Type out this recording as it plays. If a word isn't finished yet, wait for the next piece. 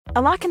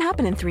A lot can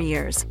happen in 3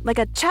 years, like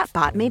a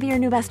chatbot may be your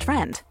new best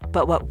friend.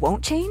 But what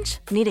won't change?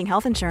 Needing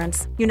health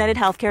insurance. United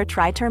Healthcare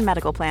Tri-Term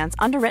Medical Plans,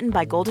 underwritten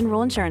by Golden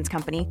Rule Insurance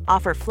Company,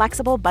 offer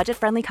flexible,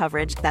 budget-friendly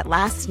coverage that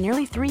lasts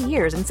nearly 3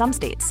 years in some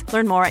states.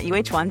 Learn more at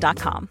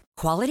uh1.com.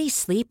 Quality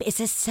sleep is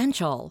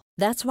essential.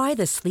 That's why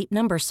the Sleep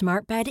Number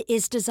Smart Bed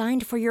is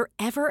designed for your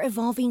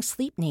ever-evolving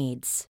sleep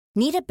needs.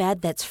 Need a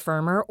bed that's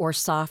firmer or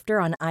softer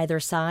on either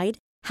side?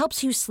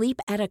 Helps you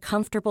sleep at a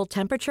comfortable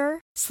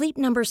temperature? Sleep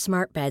Number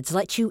Smart Beds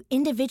let you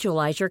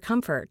individualize your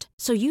comfort,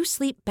 so you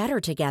sleep better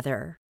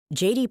together.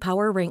 J.D.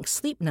 Power ranks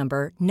Sleep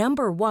Number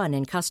 #1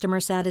 in customer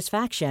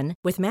satisfaction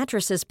with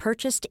mattresses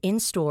purchased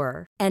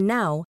in-store. And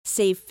now,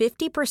 save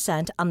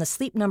 50% on the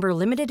Sleep Number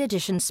Limited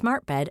Edition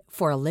Smart Bed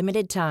for a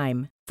limited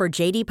time. For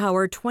J.D.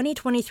 Power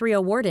 2023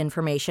 award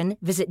information,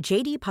 visit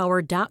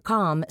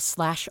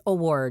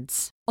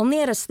jdpower.com/awards. Only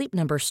at a Sleep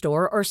Number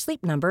store or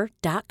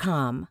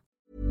sleepnumber.com.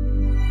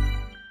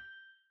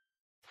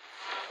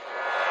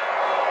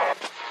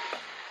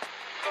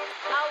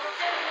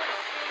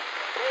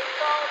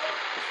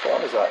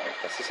 What is that?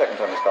 That's the second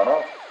time it's gone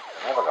off.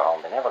 They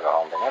never go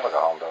home,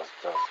 those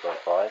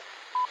boys.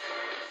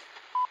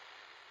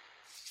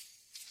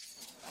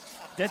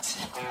 That's...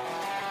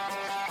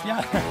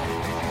 Yeah,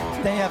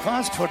 they have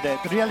asked for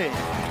that, really.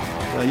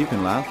 Well, you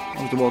can laugh.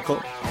 It was the World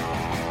Cup.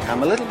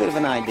 I'm a little bit of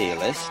an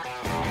idealist,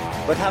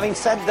 but having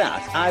said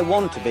that, I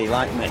want to be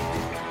like me.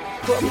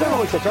 Well, you don't know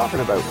what you're talking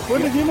about.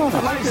 What did you know?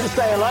 I managed to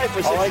stay alive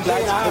for 6 years.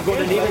 I'm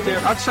going to need it there.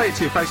 I'd say it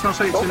to your face, not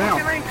say it to you now.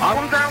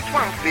 Come down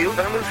Swansfield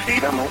and we'll see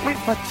them, won't we?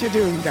 What you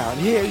doing down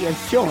here, you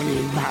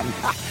shawny man?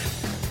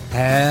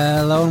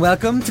 Hello and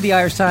welcome to the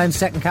Irish Times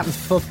Second Captain's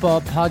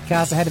Football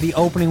Podcast ahead of the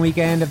opening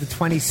weekend of the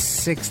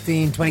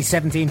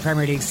 2016-2017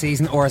 Premier League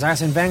season, or as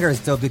Arsene Wenger has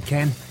dubbed it,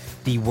 Ken,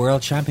 the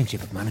World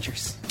Championship of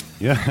Managers.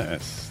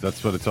 Yes,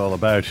 that's what it's all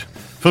about.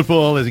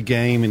 Football is a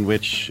game in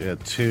which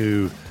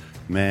two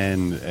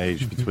men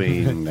aged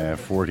between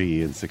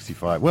 40 and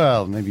 65,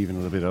 well, maybe even a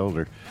little bit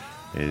older,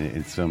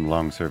 in some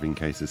long-serving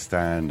cases,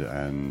 stand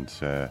and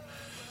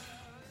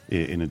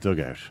in a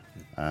dugout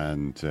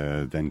and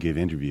then give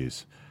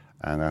interviews.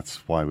 And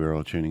that's why we're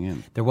all tuning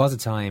in. There was a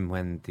time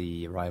when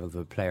the arrival of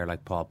a player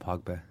like Paul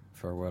Pogba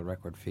for a world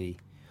record fee,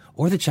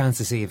 or the chance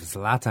to see if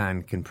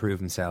Zlatan can prove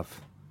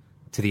himself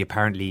to the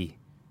apparently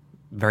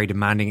very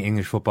demanding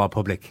English football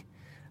public,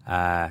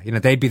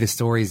 they'd be the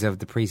stories of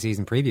the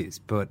pre-season previews,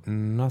 but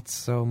not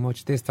so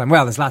much this time.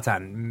 Well, the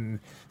Zlatan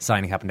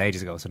signing happened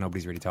ages ago, so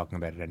nobody's really talking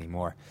about it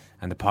anymore.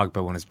 And the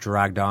Pogba one has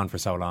dragged on for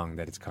so long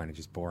that it's kind of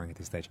just boring at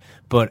this stage.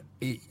 But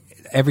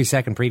every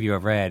second preview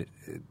I've read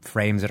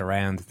frames it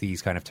around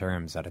these kind of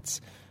terms, that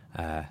it's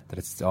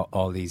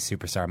all these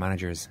superstar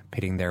managers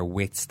pitting their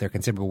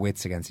considerable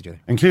wits against each other,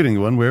 including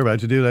the one we're about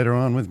to do later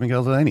on with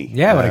Miguel Delaney.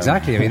 Yeah, well,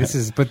 exactly. I mean, this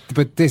is what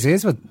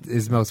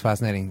is most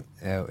fascinating.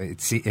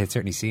 It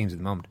certainly seems at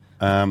the moment,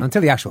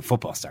 until the actual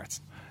football starts.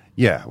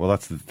 Yeah, well,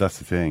 that's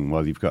the thing.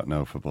 Well, you've got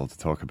no football to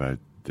talk about.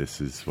 This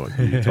is what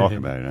you talk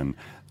about, and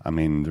I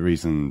mean, the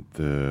reason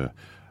the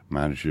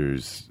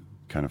managers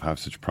kind of have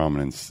such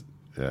prominence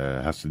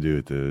has to do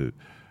with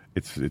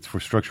it's for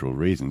structural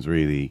reasons,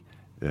 really.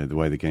 The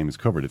way the game is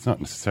covered, it's not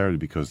necessarily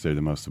because they're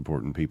the most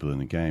important people in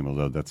the game,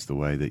 although that's the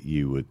way that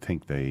you would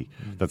think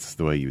that's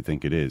the way you would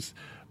think it is,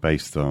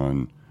 based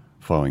on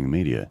following the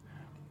media.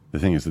 The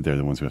thing is that they're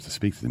the ones who have to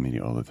speak to the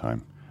media all the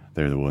time.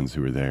 They're the ones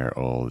who are there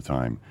all the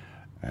time.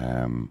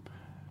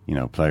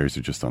 Players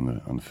are just on the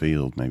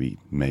field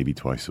maybe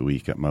twice a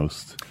week at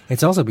most.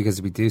 It's also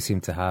because we do seem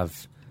to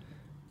have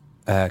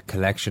a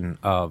collection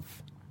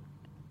of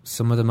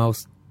some of the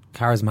most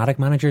charismatic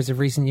managers of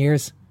recent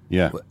years.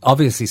 Yeah,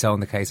 obviously so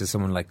in the case of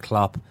someone like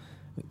Klopp,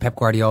 Pep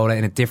Guardiola,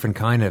 in a different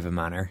kind of a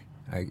manner.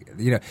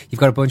 You've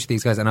got a bunch of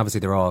these guys, and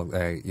obviously they're all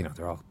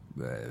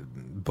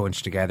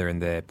bunched together in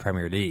the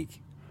Premier League.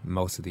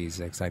 Most of these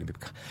exciting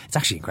people. It's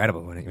actually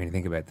incredible when you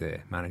think about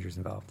the managers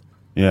involved.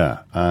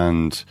 Yeah,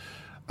 and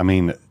I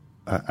mean,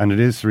 and it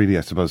is really,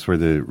 I suppose, where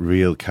the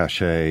real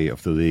cachet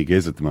of the league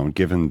is at the moment,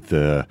 given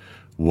the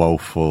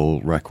woeful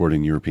record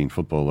in European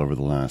football over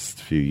the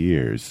last few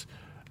years.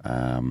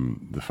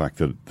 The fact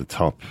that the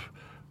top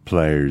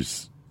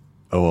players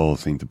all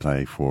seem to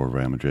play for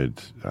Real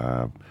Madrid,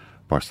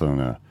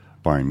 Barcelona,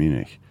 Bayern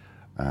Munich.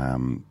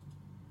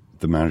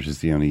 The manager's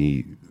the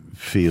only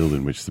field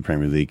in which the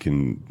Premier League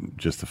can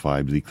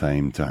justifiably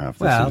claim to have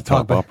the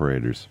top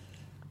operators.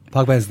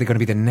 Pogba is going to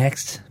be the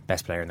next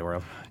best player in the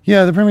world.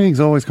 Yeah, the Premier League's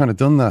always kind of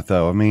done that,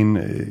 though. I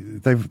mean,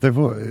 the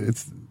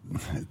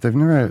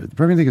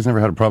Premier League has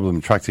never had a problem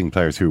attracting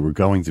players who were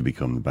going to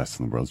become the best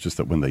in the world. It's just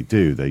that when they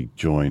do, they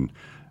join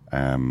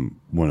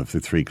one of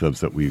the three clubs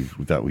that we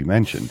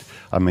mentioned.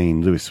 I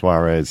mean, Luis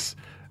Suarez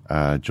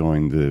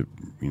joined the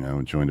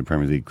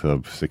Premier League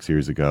club 6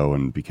 years ago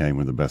and became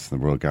one of the best in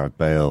the world. Gareth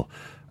Bale,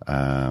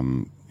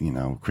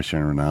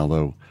 Cristiano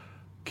Ronaldo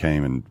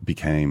came and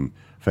became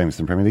famous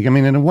in the Premier League. I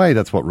mean, in a way,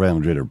 that's what Real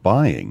Madrid are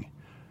buying.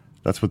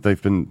 That's what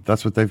they've been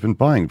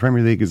buying. The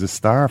Premier League is a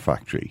star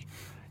factory.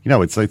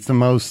 It's the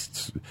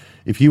most.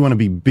 If you want to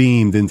be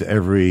beamed into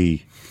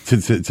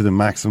to the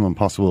maximum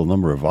possible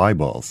number of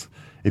eyeballs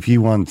if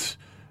you want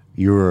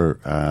your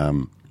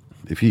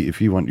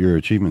if you want your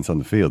achievements on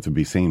the field to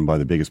be seen by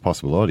the biggest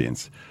possible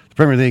audience, the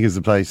Premier League is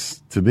the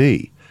place to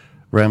be.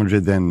 Real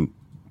Madrid then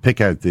pick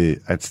out the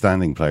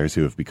outstanding players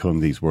who have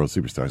become these world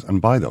superstars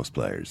and buy those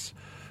players.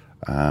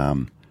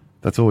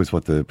 That's always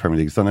what the Premier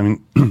League has done. I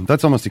mean,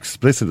 that's almost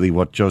explicitly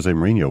what Jose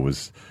Mourinho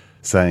was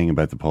saying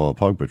about the Paul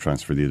Pogba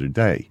transfer the other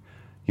day.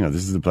 You know,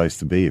 this is the place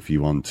to be if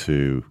you want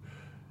to,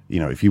 you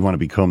know, if you want to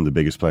become the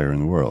biggest player in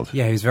the world.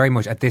 Yeah, he was very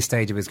much at this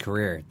stage of his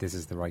career. This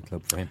is the right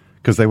club for him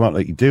because they won't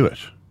let you do it.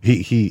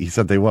 He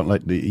said they won't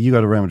let you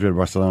go to Real Madrid or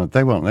Barcelona.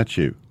 They won't let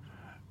you.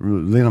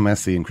 Lionel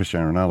Messi and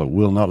Cristiano Ronaldo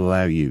will not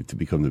allow you to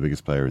become the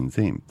biggest player in the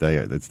team.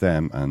 It's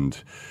them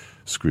and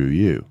screw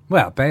you.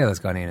 Well, Bale has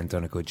gone in and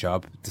done a good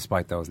job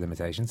despite those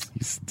limitations.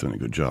 He's done a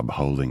good job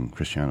holding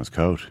Cristiano's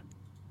coat.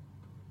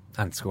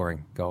 And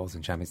scoring goals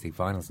in Champions League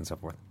finals and so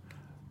forth.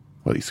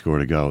 Well, he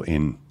scored a goal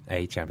in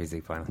a Champions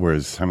League final.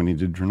 Whereas, how many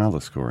did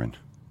Ronaldo score in?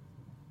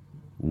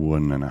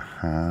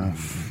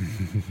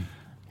 1.5.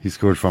 He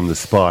scored from the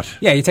spot.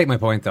 Yeah, you take my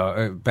point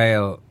though.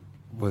 Bale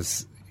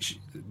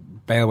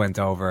went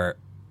over,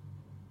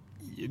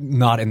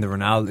 not in the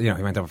Ronaldo, you know,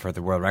 he went over for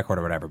the world record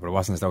or whatever, but it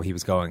wasn't as though he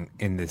was going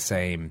in the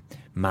same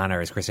manner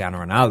as Cristiano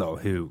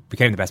Ronaldo, who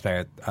became the best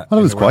player.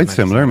 Well, it was quite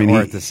similar. I mean,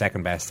 or the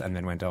second best and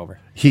then went over.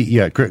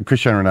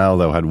 Cristiano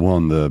Ronaldo had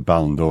won the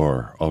Ballon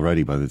d'Or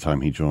already by the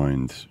time he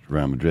joined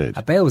Real Madrid.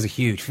 Bale was a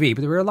huge feat,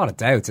 but there were a lot of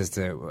doubts as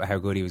to how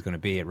good he was going to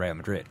be at Real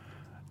Madrid.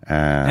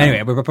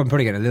 Anyway, we're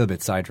probably getting a little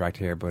bit sidetracked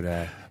here, but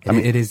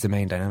it is the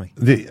main dynamic.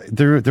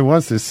 There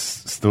was this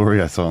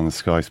story I saw on the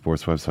Sky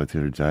Sports website the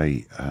other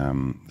day.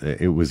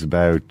 It was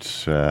about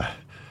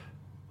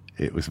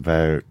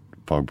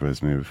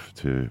Pogba's move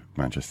to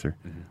Manchester,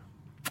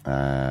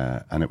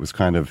 and it was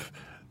kind of,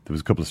 there was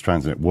a couple of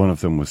strands in it. One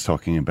of them was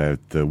talking about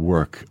the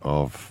work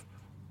of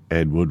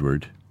Ed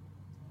Woodward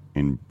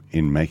in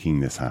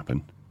making this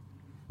happen,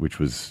 which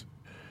was,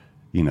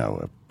 you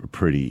know, a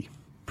pretty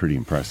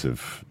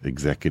impressive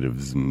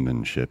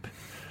executivemanship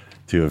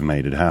to have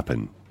made it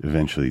happen.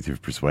 Eventually, to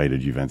have persuaded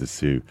Juventus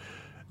to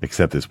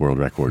accept this world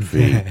record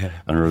fee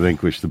and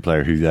relinquish the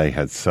player who they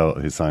had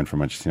signed for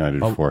Manchester United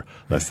for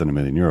less than €1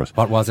 million.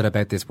 What was it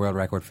about this world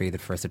record fee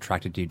that first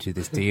attracted you to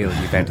this deal,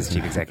 Juventus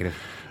chief executive?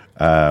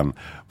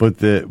 But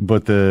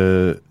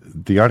the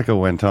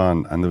article went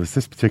on, and there was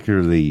this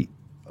particularly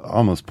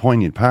almost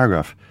poignant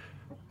paragraph.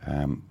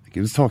 It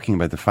was talking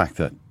about the fact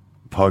that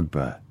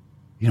Pogba,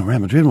 you know, Real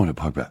Madrid wanted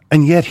Pogba,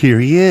 and yet here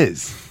he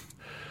is.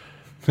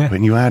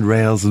 When you add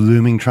Real's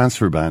looming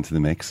transfer ban to the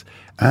mix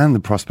and the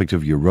prospect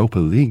of Europa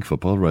League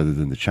football rather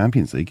than the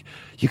Champions League,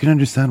 you can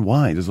understand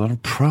why there's a lot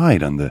of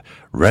pride on the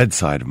red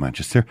side of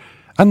Manchester,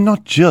 and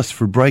not just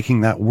for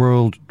breaking that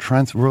world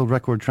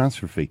record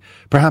transfer fee.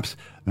 Perhaps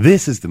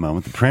this is the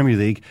moment the Premier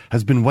League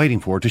has been waiting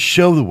for, to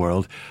show the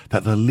world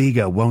that La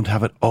Liga won't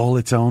have it all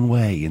its own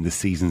way in the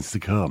seasons to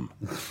come.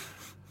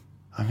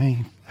 I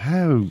mean,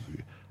 how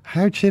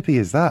chippy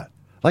is that?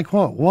 Like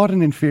what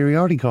an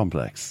inferiority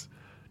complex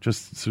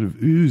just sort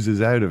of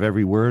oozes out of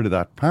every word of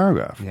that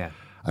paragraph. Yeah.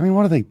 I mean,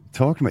 what are they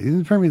talking about?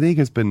 The Premier League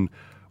has been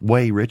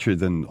way richer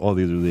than all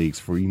the other leagues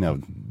for,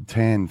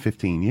 10,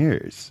 15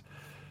 years.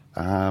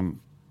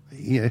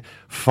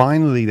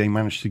 Finally, they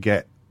managed to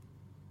get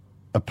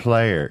a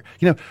player.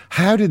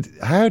 How did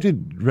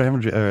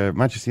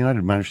Manchester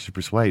United manage to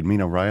persuade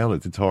Mino Raiola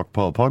to talk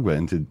Paul Pogba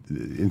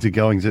into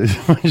going to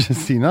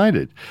Manchester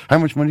United? How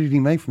much money did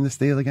he make from this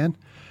deal again?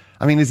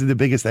 I mean, is it the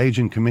biggest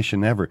agent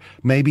commission ever?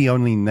 Maybe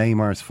only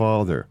Neymar's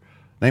father.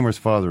 Neymar's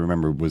father,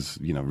 remember,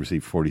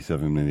 received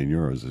 €47 million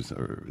or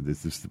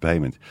this is the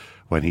payment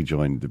when he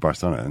joined the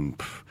Barcelona,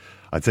 and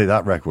I'd say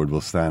that record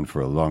will stand for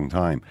a long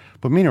time.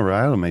 But Mino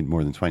Raiola made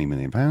more than £20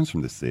 million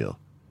from this deal.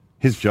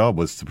 His job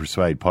was to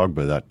persuade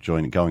Pogba that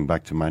going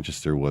back to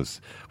Manchester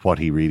was what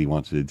he really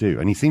wanted to do,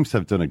 and he seems to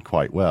have done it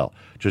quite well,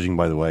 judging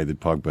by the way that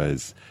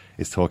Pogba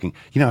is talking.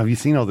 Have you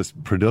seen all this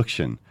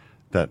production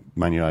that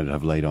Man United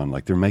have laid on?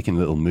 Like, they're making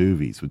little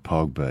movies with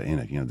Pogba in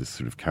it, this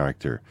sort of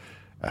character,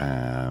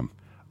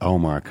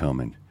 Omar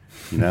coming,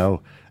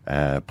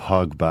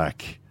 Pog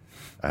back,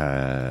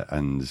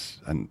 and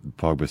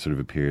Pogba sort of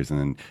appears, and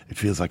then it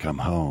feels like I'm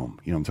home.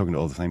 I'm talking to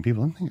all the same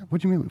people. I'm thinking,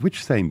 what do you mean?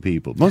 Which same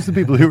people? Most of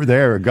the people who were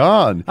there are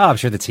gone. Oh, I'm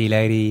sure the tea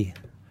lady.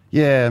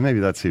 Yeah, maybe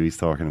that's who he's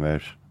talking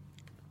about.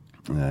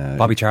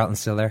 Bobby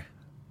Charlton's still there.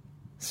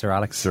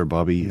 Sir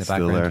Bobby is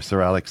still there.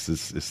 Sir Alex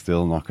is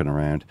still knocking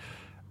around.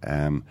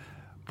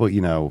 But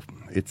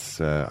it's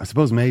I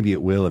suppose maybe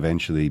it will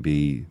eventually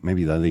be,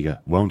 maybe La Liga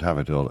won't have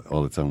it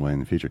all its own way in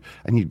the future,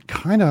 and you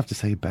kind of have to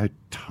say about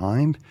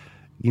time.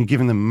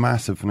 Given the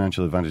massive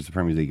financial advantage the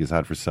Premier League has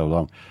had for so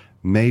long,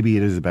 maybe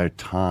it is about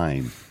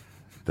time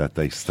that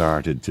they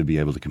started to be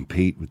able to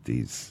compete with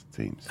these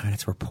teams. And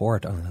it's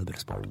report on a little bit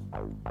of sport.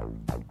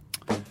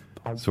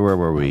 So where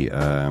were we?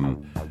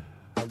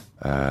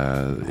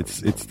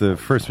 It's the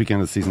first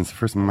weekend of the season. It's the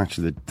first match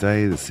of the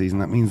day of the season.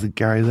 That means that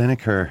Gary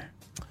Lineker.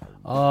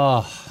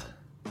 Will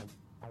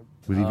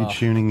you be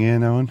tuning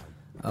in, Owen?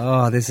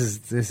 This has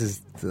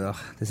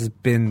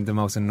been the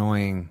most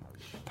annoying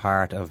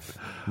part of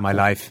my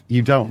life.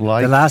 You don't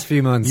like the last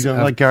few months. You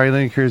don't like Gary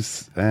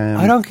Lineker's.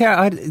 I don't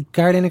care.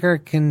 Gary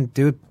Lineker can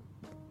do it.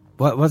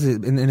 What was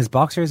it in his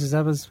boxers? Is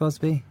that what it's supposed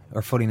to be,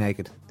 or fully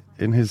naked?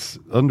 In his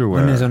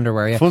underwear. In his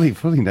underwear, yeah. Fully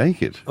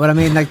naked. Well, I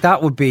mean, like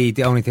that would be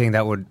the only thing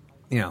that would,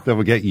 that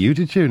would get you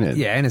to tune in.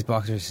 Yeah, in his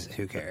boxers,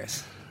 who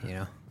cares?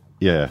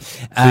 Yeah,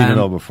 seen it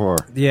all before.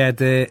 Yeah,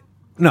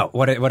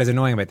 what is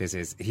annoying about this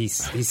is he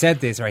said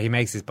this, right? He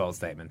makes this bold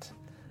statement,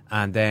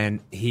 and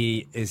then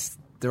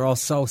they're all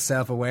so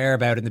self-aware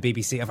about it in the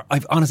BBC.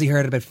 I've honestly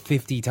heard it about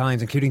 50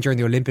 times, including during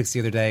the Olympics the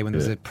other day when there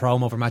was a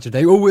promo for Match of the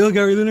Day. Oh, will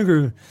Gary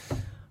Lineker?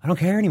 I don't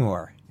care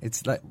anymore.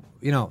 It's like,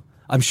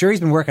 I'm sure he's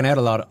been working out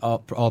a lot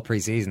all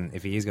pre-season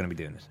if he is going to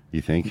be doing it.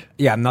 You think?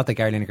 Yeah, not that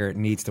Gary Lineker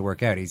needs to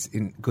work out. He's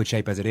in good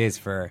shape as it is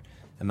for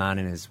a man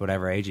in his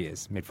whatever age he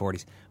is,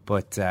 mid-40s.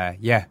 But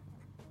yeah,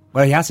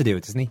 well, he has to do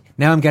it, doesn't he?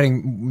 Now I'm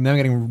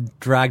getting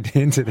dragged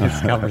into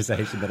this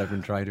conversation that I've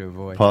been trying to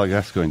avoid. Paul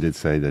Gascoigne did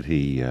say that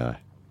he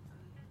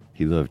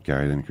loved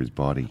Gary Lineker's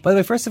body. By the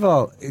way, first of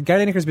all,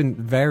 Gary Lineker's been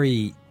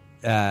very,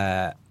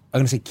 I'm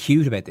going to say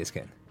cute about this,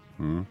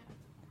 Ken.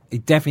 He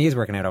definitely is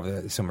working out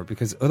over the summer,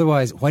 because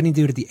otherwise, why didn't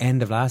he do it at the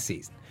end of last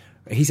season?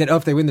 He said,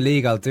 if they win the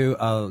league, I'll do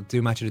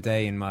Match of the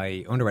Day in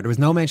my underwear. There was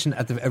no mention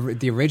at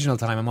the original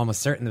time. I'm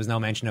almost certain there was no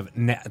mention of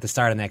at the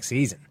start of next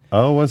season.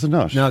 Oh, was it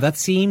not? No, that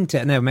seemed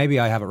to. Now maybe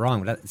I have it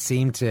wrong, but that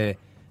seemed to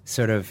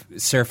sort of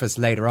surface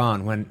later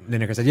on when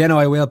Lineker said,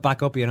 I will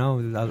back up. I'll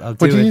do it.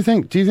 But do you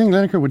think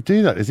Lineker would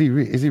do that? Is he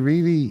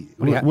really?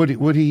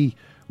 Would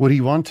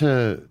he want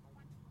to?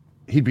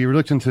 He'd be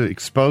reluctant to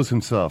expose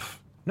himself.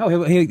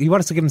 No, he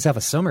wants to give himself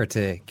a summer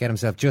to get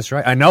himself just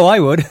right. I know I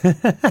would.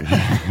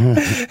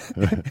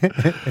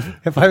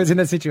 if I was in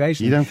that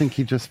situation. You don't think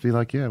he'd just be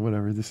like, yeah,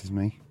 whatever, this is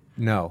me?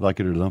 No.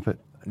 Like it or lump it?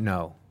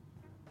 No.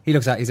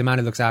 He's a man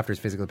who looks after his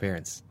physical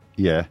appearance.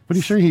 Yeah, but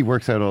he's sure he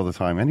works out all the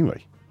time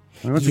anyway.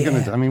 I mean, what's he going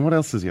to do? I mean, what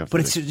else does he have to do?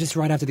 But it's just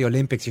right after the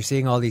Olympics, you're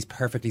seeing all these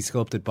perfectly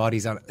sculpted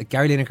bodies on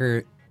Gary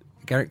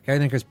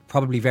Lineker's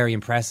probably very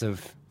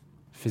impressive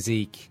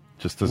physique.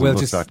 Just doesn't look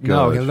that good.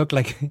 No, he'll look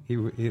like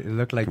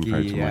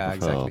yeah,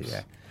 exactly.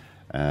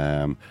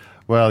 Yeah.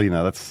 Well,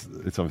 it's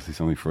obviously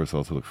something for us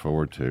all to look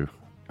forward to.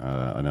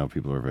 I know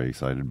people are very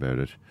excited about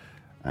it.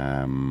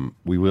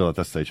 We will at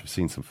that stage have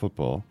seen some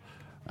football,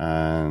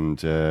 and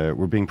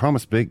we're being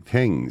promised big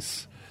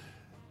things.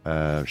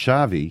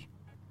 Xavi,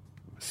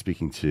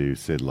 speaking to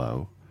Sid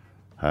Lowe,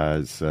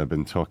 has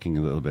been talking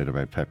a little bit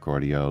about Pep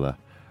Guardiola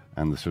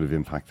and the sort of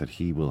impact that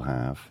he will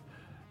have.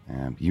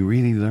 You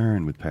really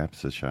learn with Pep,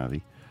 says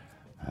Xavi.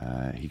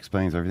 He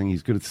explains everything.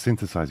 He's good at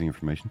synthesizing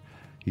information.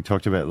 He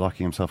talked about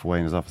locking himself away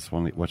in his office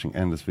watching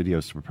endless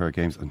videos to prepare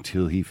games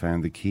until he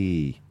found the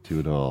key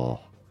to it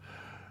all.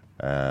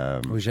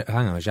 Hang on, was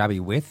Xavi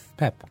with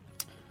Pep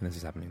when this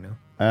is happening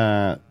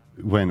now?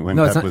 When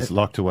Pep was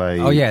locked away.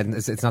 Oh yeah,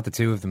 it's not the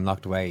two of them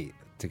locked away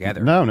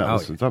together. No,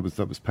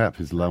 that was Pep,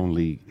 his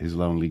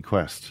lonely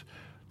quest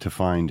to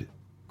find,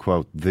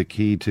 quote, the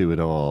key to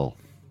it all,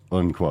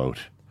 unquote.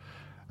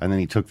 And then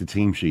he took the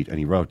team sheet and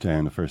he wrote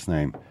down the first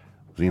name,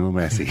 Lionel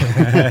Messi.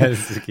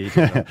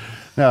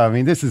 No, I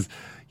mean, that's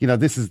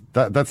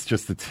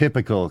just the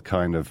typical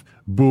kind of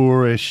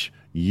boorish,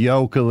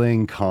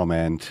 yokeling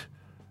comment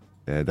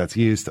that's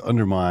used to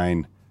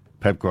undermine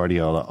Pep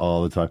Guardiola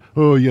all the time.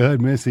 Oh, you had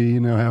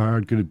Messi, how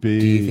hard could it be?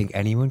 Do you think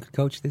anyone could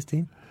coach this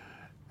team?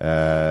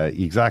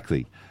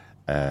 Exactly.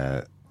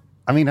 I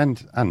mean,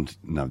 and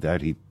no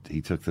doubt he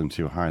took them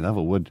to a higher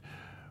level. Would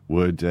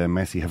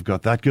Messi have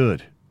got that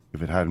good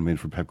if it hadn't been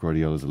for Pep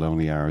Guardiola's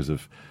lonely hours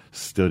of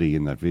study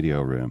in that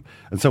video room?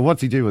 And so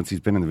what's he do once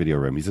he's been in the video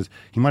room? He says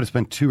he might have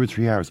spent 2 or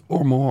 3 hours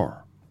or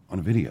more on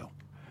a video.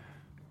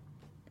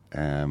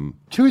 2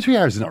 or 3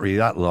 hours is not really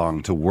that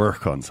long to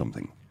work on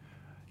something.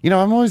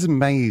 I'm always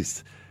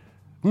amazed.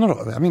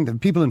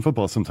 People in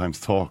football sometimes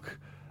talk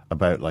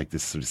about like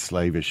this sort of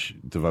slavish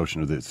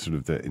devotion or the sort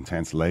of the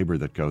intense labour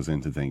that goes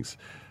into things,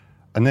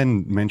 and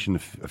then mention a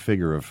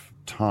figure of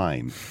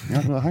time.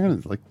 Hang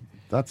on, like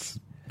that's...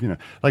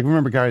 like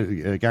remember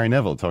Gary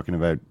Neville talking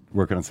about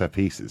working on set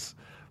pieces.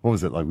 What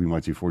was it like? We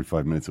might do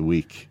 45 minutes a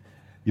week.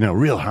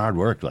 Real hard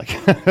work. Like,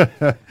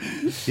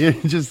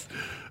 just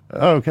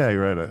okay,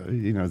 right?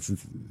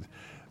 It's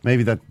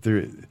maybe that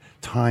their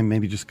time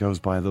maybe just goes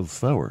by a little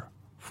slower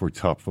for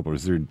top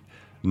footballers. Their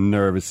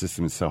nervous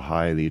system is so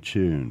highly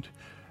attuned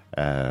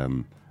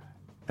that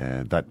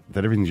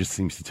everything just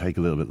seems to take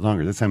a little bit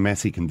longer. That's how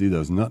Messi can do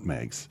those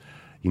nutmegs.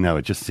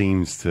 It just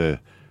seems to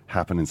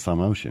happen in slow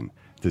motion.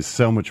 There's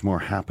so much more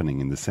happening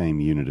in the same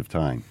unit of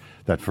time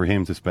that for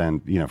him to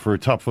spend, for a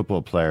top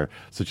football player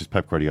such as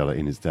Pep Guardiola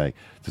in his day,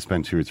 to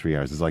spend 2 or 3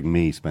 hours is like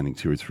me spending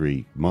 2 or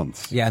 3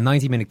 months. Yeah, a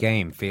 90-minute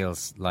game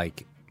feels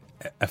like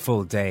a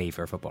full day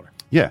for a footballer.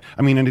 Yeah,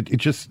 I mean, and it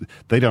just,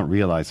 they don't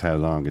realise how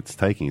long it's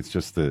taking. It's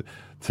just to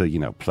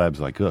plebs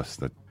like us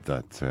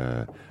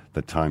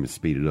that time is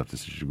speeded up to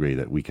such a degree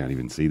that we can't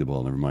even see the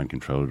ball, never mind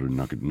control it or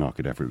knock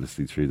it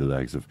effortlessly through the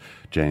legs of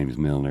James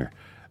Milner.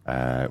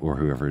 Or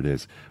whoever it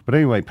is. But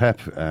anyway, Pep,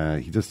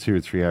 he does 2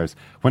 or 3 hours.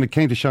 When it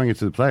came to showing it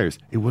to the players,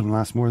 it wouldn't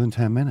last more than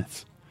 10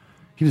 minutes.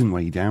 He doesn't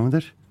weigh you down with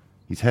it.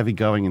 He's heavy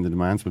going in the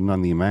demands, but not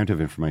on the amount of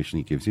information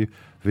he gives you.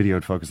 Video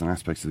would focus on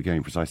aspects of the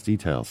game, precise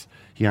details.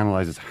 He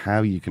analyses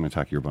how you can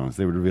attack your opponents.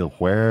 They would reveal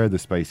where the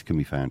space can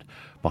be found.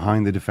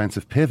 Behind the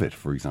defensive pivot,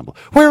 for example.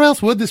 Where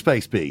else would the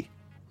space be?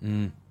 I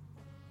mean,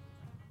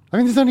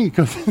 there's only a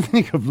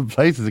couple of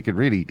places it could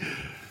really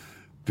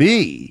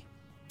be.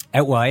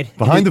 Out wide.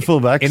 Behind the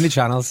fullbacks. In the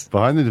channels.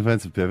 Behind the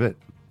defensive pivot.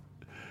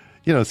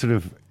 You know, sort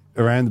of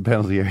around the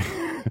penalty area.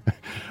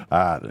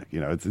 You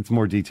know, it's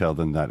more detailed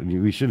than that. I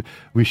mean,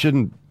 we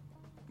shouldn't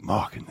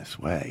mock in this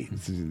way.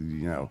 It's,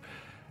 you know.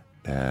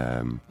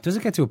 Does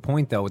it get to a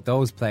point, though, with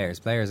those players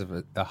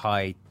of a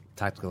high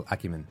tactical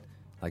acumen,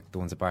 like the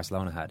ones that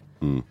Barcelona had,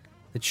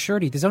 that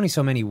surely there's only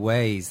so many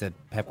ways that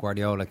Pep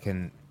Guardiola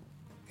can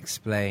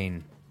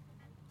explain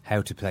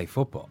how to play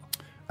football.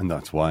 And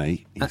that's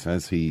why he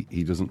says he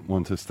doesn't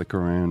want to stick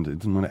around, he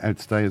doesn't want to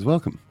outstay his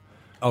welcome.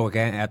 Oh,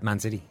 again, at Man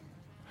City?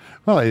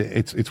 Well,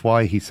 it's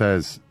why he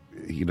says,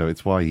 you know,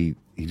 it's why he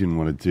didn't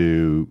want to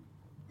do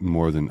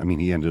more than, I mean,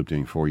 he ended up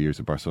doing 4 years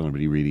at Barcelona, but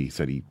he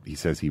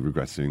says he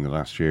regrets doing the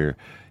last year.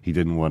 He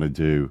didn't want to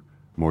do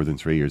more than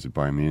 3 years at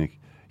Bayern Munich.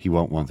 He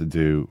won't want to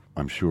do,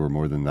 I'm sure,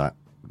 more than that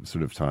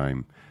sort of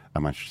time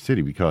at Manchester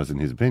City because, in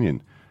his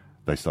opinion,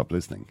 they stopped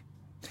listening,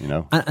 you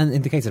know? And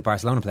in the case of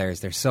Barcelona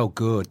players, they're so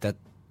good that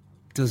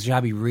does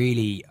Xabi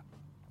really...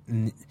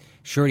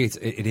 Surely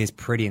it is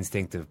pretty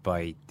instinctive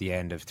by the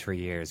end of 3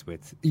 years.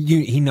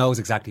 He knows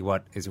exactly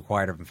what is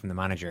required of him from the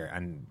manager,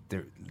 and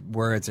the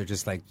words are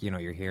just like, you know,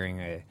 you're hearing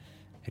a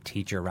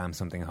teacher ram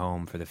something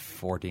home for the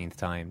 14th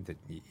time. That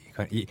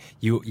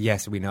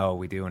yes, we know,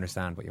 we do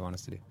understand what you want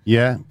us to do.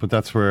 Yeah, but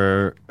that's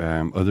where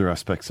other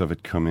aspects of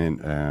it come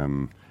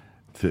in.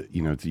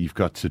 You've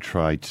got to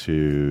try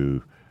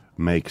to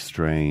make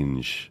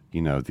strange.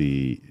 You know,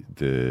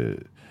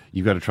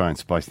 you've got to try and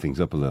spice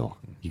things up a little.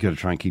 You got to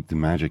try and keep the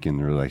magic in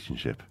the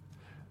relationship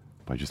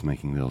by just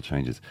making little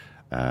changes.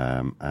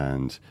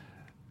 And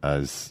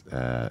as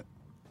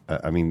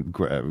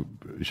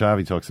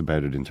Xavi talks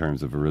about it in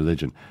terms of a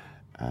religion.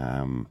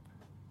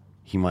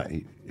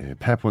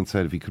 Pep once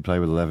said if he could play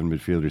with 11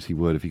 midfielders, he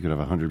would. If he could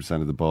have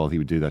 100% of the ball, he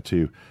would do that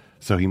too.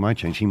 So he might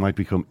change. He might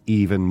become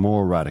even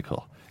more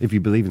radical. If you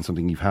believe in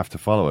something, you have to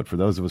follow it. For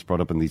those of us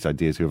brought up in these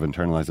ideas who have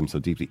internalized them so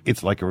deeply,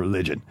 it's like a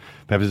religion.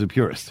 Pep is a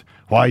purist.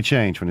 Why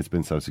change when it's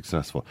been so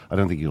successful? I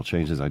don't think he'll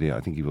change his idea. I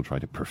think he will try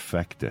to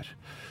perfect it.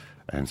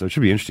 And so it should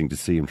be interesting to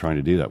see him trying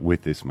to do that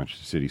with this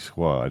Manchester City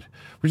squad,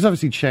 which has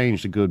obviously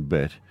changed a good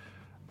bit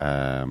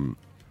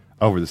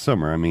over the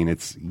summer. I mean,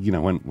 it's, you know,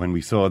 when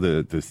we saw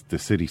the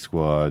City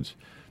squad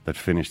that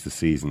finished the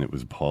season, it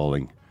was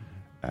appalling.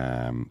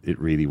 It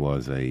really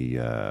was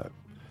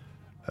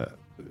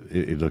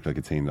it looked like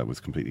a team that was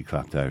completely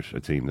clapped out,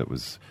 a team that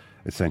was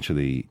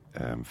essentially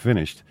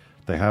finished.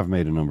 They have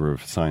made a number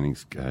of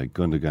signings.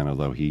 Gundogan,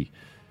 although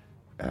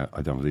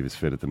I don't believe is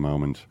fit at the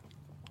moment.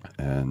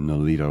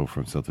 Nolito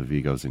from Celta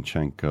Vigo,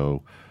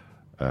 Zinchenko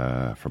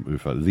from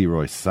Ufa,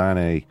 Leroy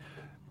Sané,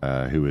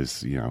 who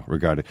is, you know,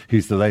 regarded,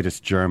 he's the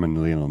latest German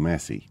Lionel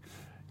Messi.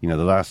 You know,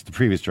 the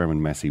previous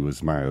German Messi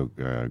was Mario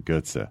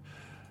Götze,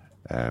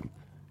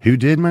 who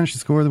did manage to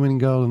score the winning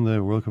goal in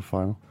the World Cup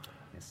final.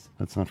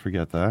 Let's not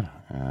forget that.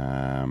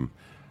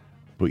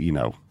 But, you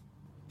know,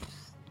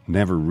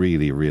 never a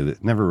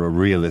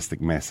realistic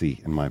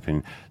Messi, in my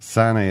opinion.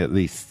 Sané, at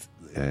least,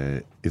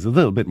 is a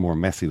little bit more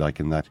Messi-like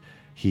in that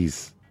he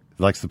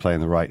likes to play on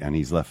the right and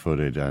he's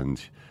left-footed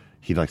and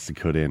he likes to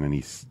cut in and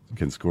he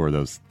can score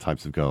those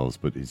types of goals.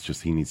 But it's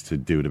just he needs to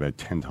do it about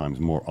 10 times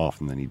more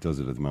often than he does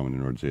it at the moment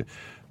in order to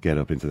get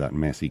up into that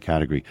Messi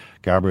category.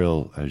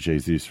 Gabriel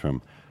Jesus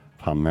from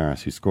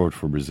Palmeiras, who scored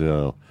for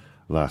Brazil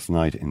last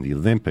night in the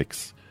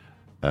Olympics.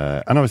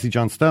 And obviously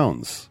John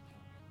Stones,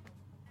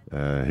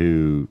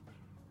 who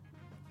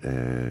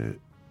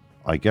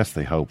I guess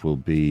they hope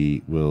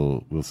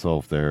will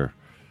solve their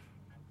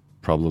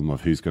problem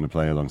of who's going to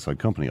play alongside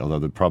Kompany. Although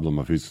the problem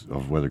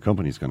of whether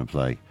Kompany's going to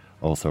play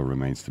also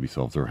remains to be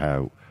solved,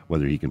 or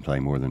whether he can play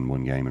more than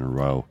one game in a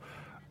row,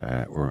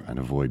 and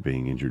avoid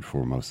being injured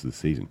for most of the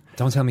season.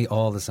 Don't tell me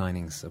all the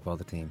signings of all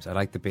the teams. I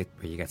like the bit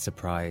where you get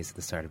surprised at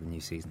the start of a new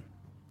season.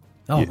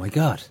 Oh my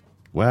God!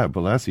 Wow,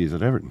 Bolasie is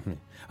at Everton.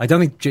 I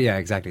don't think. Yeah,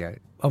 exactly.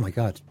 Oh my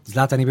God!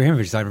 Zlatan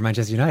Ibrahimovic signed for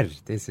Manchester United.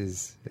 This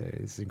is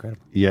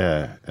incredible.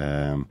 Yeah.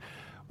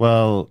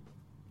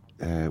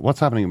 What's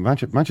happening?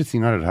 Manchester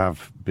United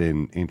have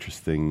been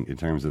interesting in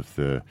terms of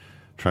the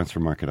transfer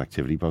market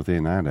activity, both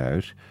in and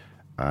out.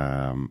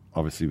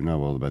 Obviously, we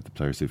know all about the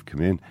players who've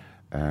come in.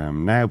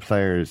 Now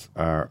players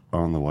are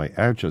on the way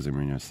out. Jose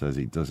Mourinho says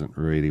he doesn't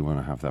really want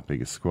to have that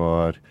big a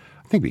squad.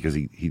 I think because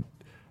he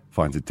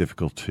finds it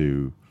difficult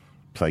to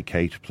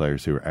placate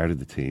players who are out of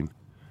the team.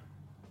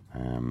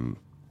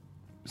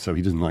 So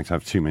he doesn't like to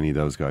have too many of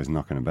those guys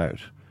knocking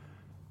about.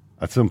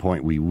 At some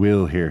point, we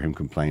will hear him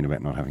complain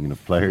about not having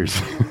enough players.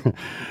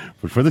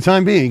 But for the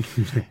time being,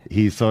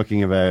 he's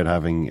talking about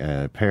having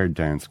a pared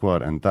down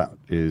squad. And that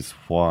is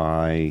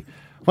why,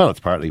 well, it's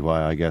partly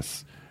why, I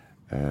guess,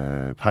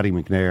 Paddy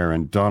McNair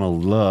and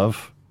Donald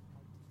Love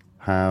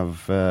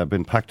have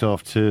been packed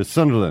off to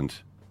Sunderland.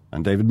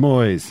 And David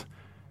Moyes,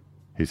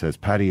 who says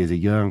Paddy is a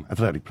young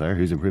athletic player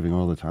who's improving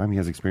all the time. He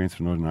has experience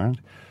from Northern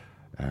Ireland.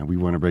 We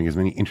want to bring as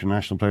many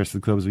international players to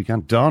the club as we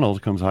can.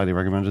 Donald comes highly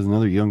recommended as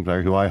another young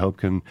player who I hope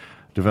can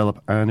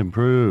develop and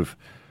improve.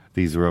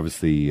 These are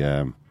obviously...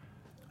 are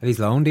these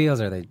loan deals,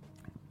 or are they...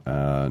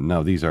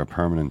 no, these are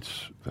permanent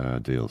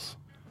deals,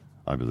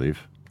 I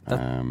believe.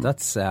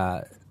 That's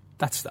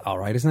all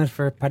right, isn't it,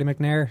 for Paddy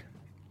McNair?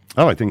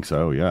 Oh, I think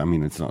so, yeah. I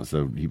mean, it's not as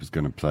though he was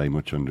going to play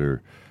much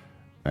under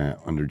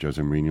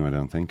Jose Mourinho, I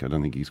don't think. I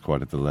don't think he's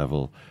quite at the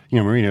level...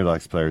 Mourinho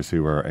likes players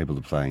who are able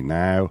to play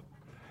now.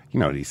 You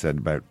know what he said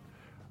about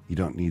you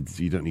don't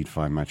need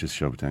 5 matches to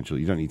show potential.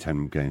 You don't need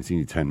 10 games. You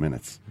need 10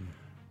 minutes.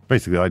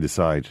 Basically,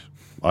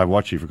 I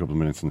watch you for a couple of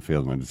minutes in the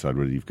field and I decide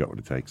whether you've got what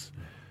it takes.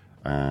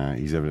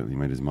 He's evidently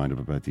made his mind up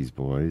about these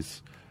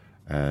boys.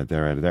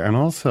 They're out of there. And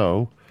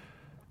also,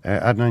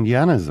 Adnan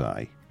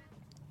Januzaj.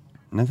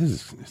 Now,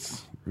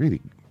 it's really,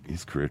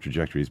 his career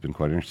trajectory has been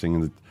quite interesting.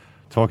 And the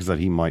talk is that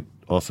he might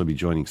also be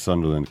joining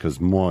Sunderland, because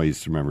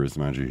Moyes, remember, is the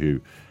manager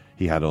who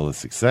he had all the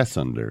success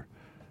under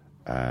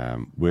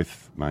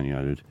with Man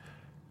United.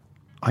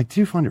 I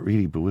do find it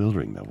really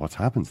bewildering, though, what's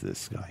happened to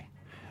this guy.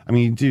 I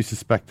mean, you do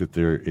suspect that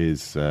there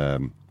is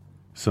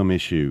some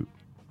issue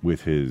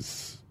with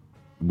his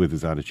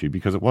attitude,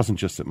 because it wasn't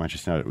just at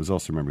Manchester United. It was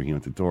also, remember, he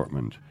went to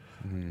Dortmund,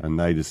 and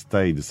they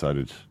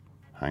decided,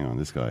 hang on,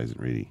 this guy isn't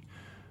really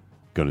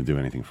going to do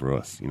anything for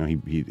us.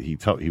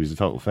 He was a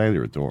total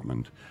failure at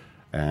Dortmund.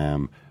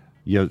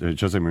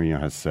 Jose Mourinho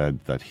has said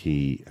that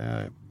he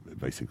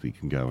basically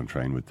can go and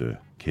train with the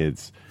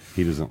kids.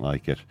 He doesn't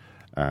like it,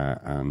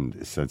 and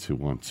is said to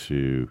want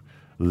to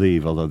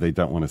leave, although they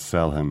don't want to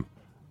sell him.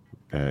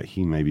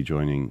 He may be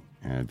joining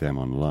them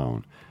on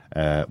loan.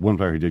 One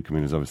player who did come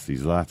in is obviously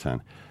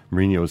Zlatan.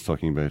 Mourinho was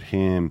talking about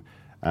him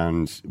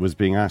and was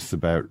being asked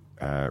about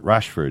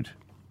Rashford.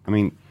 I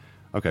mean,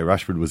 okay,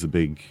 Rashford was a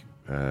big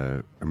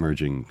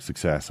emerging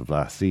success of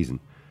last season,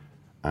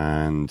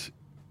 and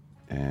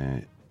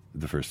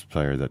the first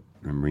player that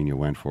Mourinho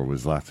went for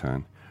was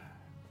Zlatan.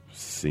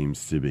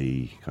 Seems to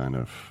be kind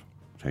of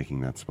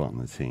taking that spot in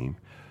the team.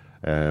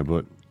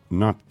 But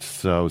not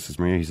so, says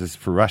Mourinho. He says,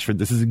 for Rashford,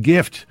 this is a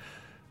gift.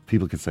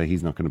 People could say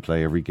he's not going to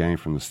play every game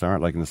from the start,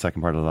 like in the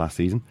second part of the last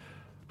season.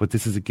 But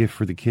this is a gift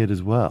for the kid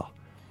as well.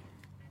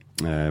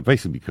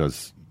 Basically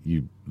because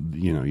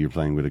you're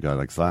playing with a guy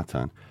like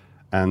Zlatan.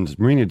 And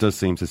Mourinho does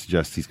seem to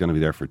suggest he's going to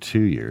be there for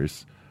 2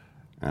 years.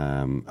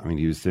 I mean,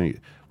 we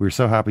were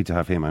so happy to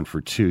have him, and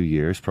for 2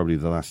 years, probably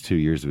the last 2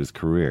 years of his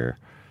career,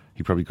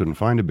 he probably couldn't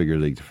find a bigger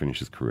league to finish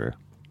his career.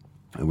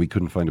 And we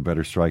couldn't find a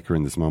better striker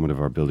in this moment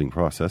of our building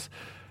process.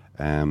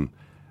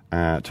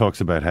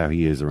 Talks about how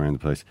he is around the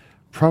place.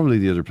 Probably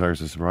the other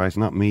players are surprised.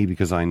 Not me,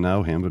 because I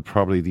know him, but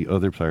probably the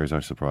other players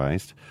are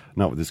surprised.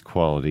 Not with his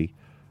quality,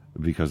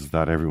 because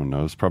that everyone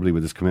knows. Probably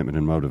with his commitment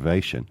and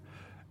motivation.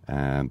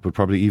 But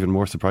probably even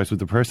more surprised with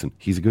the person.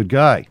 He's a good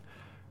guy.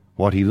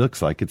 What he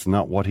looks like, it's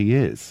not what he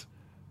is.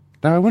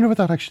 Now, I wonder what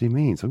that actually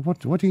means. What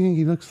do you think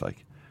he looks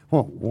like?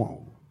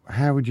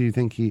 How would you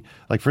think he...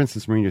 Like, for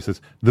instance, Mourinho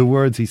says, the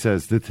words he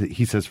says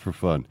for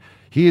fun.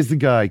 He is the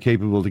guy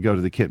capable to go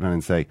to the kitman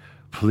and say,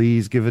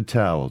 please give a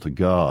towel to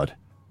God.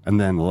 And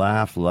then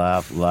laugh,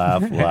 laugh,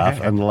 laugh, laugh,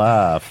 and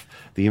laugh.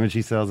 The image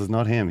he sells is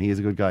not him. He is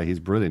a good guy. He's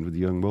brilliant with the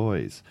young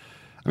boys.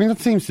 I mean, that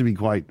seems to be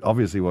quite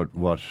obviously what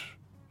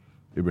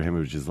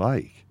Ibrahimovic is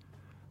like.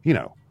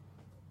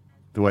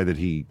 The way that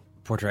he...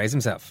 portrays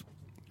himself.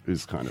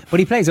 Is kind of...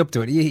 But he plays up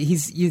to it. You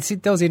see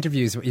those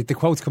interviews, the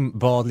quotes come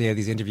baldly out of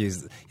these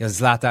interviews.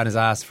 Zlatan is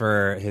asked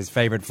for his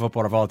favourite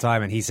footballer of all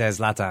time, and he says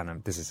Zlatan.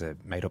 And this is a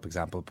made-up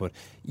example, but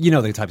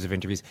the types of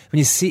interviews.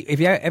 If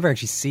you ever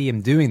actually see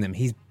him doing them,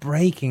 he's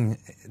breaking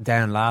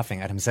down laughing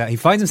at himself. He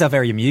finds himself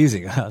very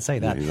amusing, I'll say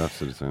that. Yeah, he's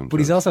absolutely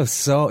but he's also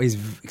he's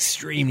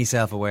extremely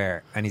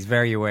self-aware, and he's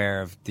very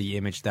aware of the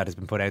image that has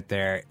been put out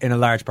there, in a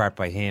large part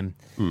by him.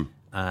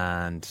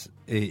 And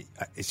I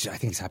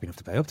think he's happy enough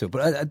to play up to it.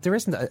 But there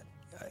isn't...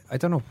 I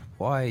don't know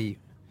why,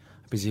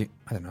 because I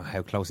don't know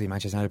how closely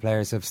Manchester United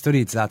players have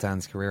studied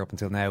Zlatan's career up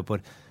until now,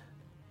 but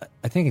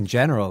I think in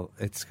general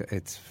it's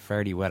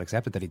fairly well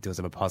accepted that he does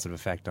have a positive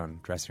effect on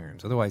dressing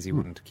rooms. Otherwise he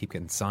wouldn't keep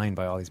getting signed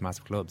by all these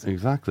massive clubs.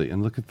 Exactly.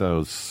 And look at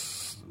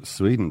those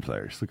Sweden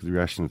players. Look at the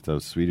reaction of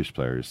those Swedish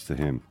players to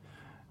him.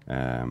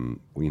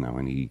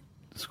 When he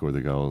scored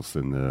the goals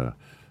in the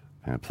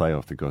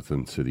playoff that got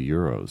them to the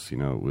Euros,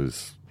 it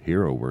was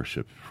hero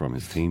worship from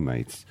his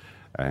teammates.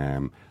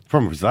 The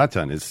problem with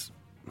Zlatan is,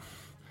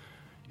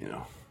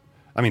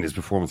 his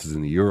performances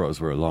in the Euros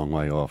were a long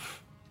way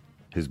off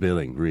his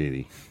billing,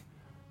 really.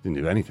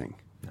 Didn't do anything.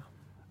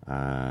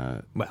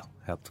 No.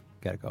 Helped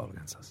get a goal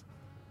against us.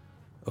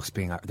 Us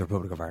being the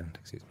Republic of Ireland,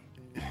 excuse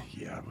me.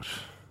 Yeah, but...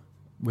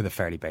 with a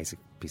fairly basic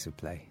piece of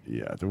play.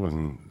 Yeah, there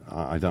wasn't...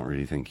 I don't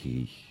really think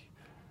he...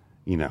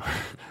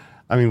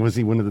 was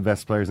he one of the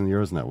best players in the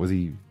Euros now? Was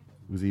he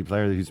a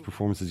player whose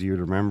performances you would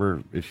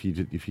remember if you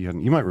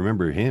hadn't... You might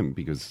remember him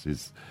because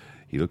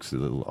he looks a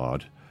little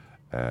odd.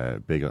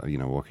 Big,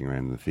 walking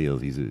around in the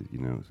field. He's a,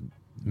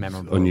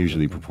 memorable,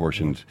 unusually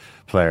proportioned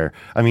player.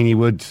 I mean, he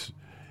would,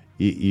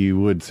 you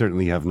would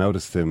certainly have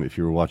noticed him if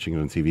you were watching it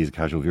on TV as a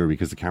casual viewer,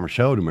 because the camera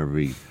showed him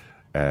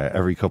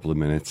every couple of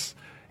minutes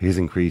his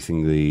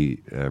increasingly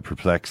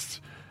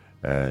perplexed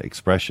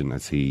expression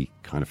as he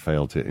kind of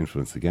failed to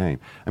influence the game.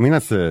 I mean,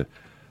 that's the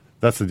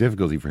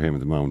difficulty for him at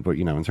the moment. But,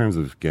 in terms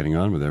of getting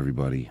on with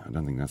everybody, I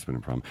don't think that's been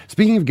a problem.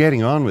 Speaking of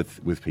getting on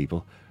with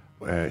people,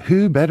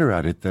 who better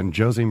at it than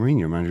Jose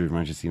Mourinho, manager of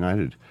Manchester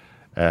United?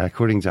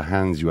 According to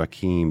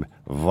Hans-Joachim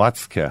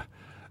Watzke,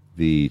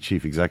 the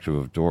chief executive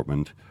of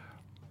Dortmund,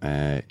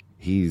 there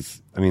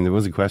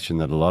was a question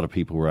that a lot of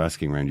people were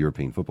asking around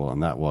European football,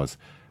 and that was,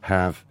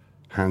 have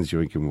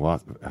Hans-Joachim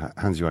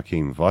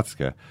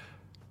Watzke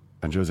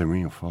and Jose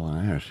Mourinho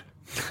fallen out?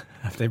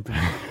 Have they been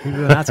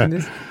asking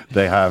this?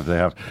 They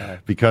have.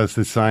 Because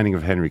the signing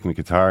of Henrik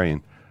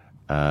Mkhitaryan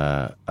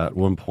at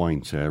one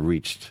point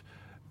reached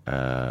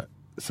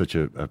such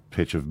a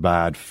pitch of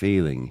bad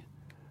feeling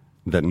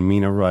that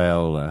Mino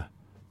Raiola,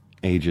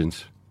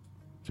 agent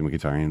to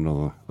Mkhitaryan and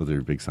all the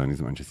other big signings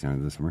at Manchester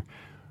United this summer,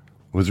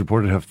 was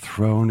reported to have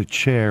thrown a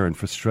chair in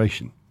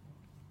frustration.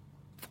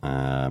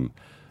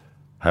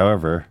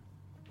 However,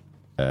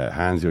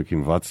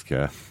 Hans-Joachim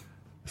Watzke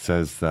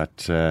says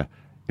that,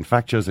 in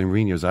fact, Jose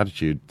Mourinho's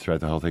attitude throughout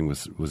the whole thing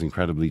was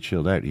incredibly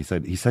chilled out. He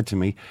said to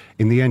me,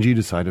 "In the end, you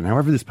decide, and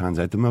however this pans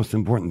out, the most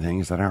important thing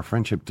is that our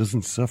friendship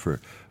doesn't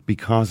suffer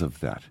because of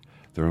that.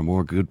 There are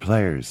more good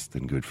players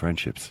than good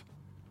friendships."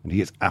 And he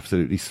is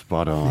absolutely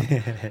spot on.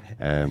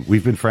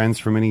 We've been friends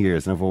for many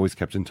years, and I've always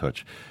kept in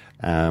touch.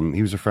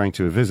 He was referring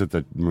to a visit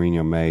that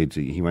Mourinho made.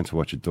 He went to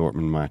watch a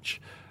Dortmund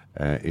match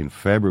in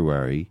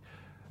February.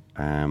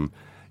 And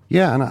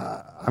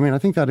I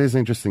think that is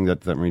interesting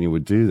that Mourinho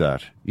would do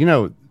that.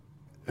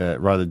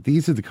 Rather,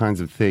 these are the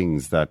kinds of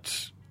things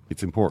that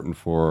it's important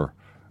for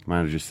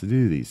managers to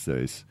do these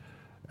days.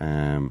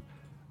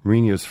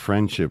 Mourinho's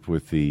friendship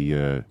with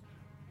the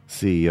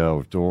CEO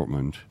of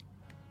Dortmund,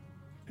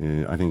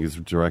 I think, is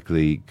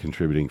directly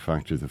contributing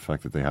factor to the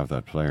fact that they have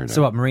that player now.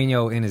 So what,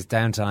 Mourinho in his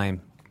downtime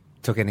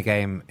took in a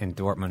game in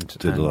Dortmund.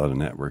 Did a lot of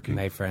networking.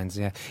 Made friends,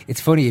 yeah.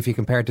 It's funny if you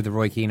compare it to the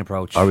Roy Keane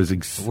approach. That's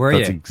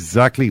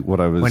exactly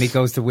what I was... When he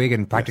goes to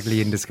Wigan,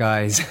 practically in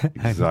disguise.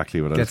 Exactly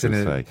what I was going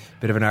to say. Gets in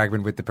a bit of an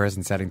argument with the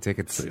person selling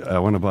tickets. I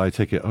want to buy a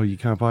ticket. Oh, you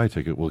can't buy a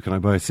ticket. Well, can I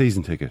buy a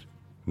season ticket?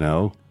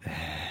 No.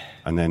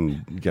 And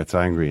then gets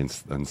angry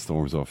and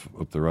storms off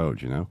up the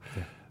road, Yeah.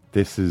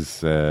 This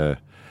is...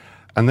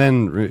 and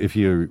then, if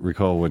you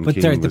recall, when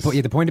Keane was...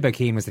 the point about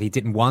Keane was that he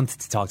didn't want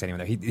to talk to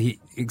anyone. He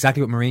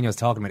exactly what Mourinho's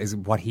talking about is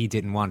what he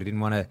didn't want. He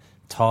didn't want to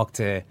talk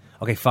to...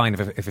 Okay, fine,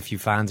 if a few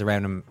fans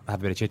around him have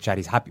a bit of chit-chat,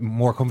 he's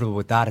more comfortable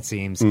with that, it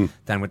seems,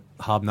 than with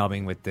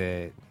hobnobbing with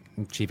the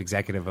chief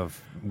executive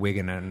of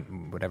Wigan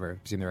and whatever. I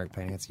presume they were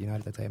playing against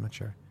United that day, I'm not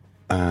sure.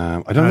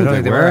 I don't know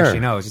if they were.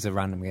 Actually, no, it was just a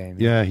random game.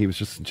 Yeah, he was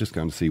just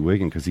going to see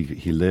Wigan because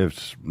he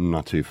lived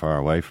not too far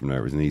away from there.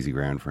 It was an easy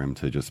ground for him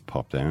to just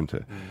pop down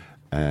to.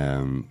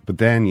 But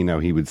then,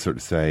 he would sort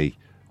of say,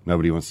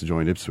 nobody wants to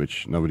join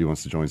Ipswich, nobody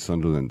wants to join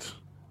Sunderland.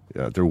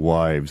 Their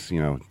wives,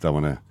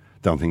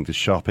 don't think the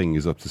shopping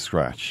is up to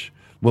scratch.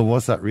 Well,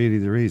 was that really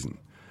the reason?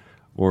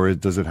 Or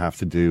does it have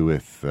to do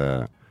with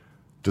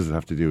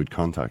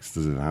contacts?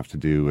 Does it have to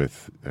do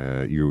with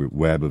your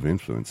web of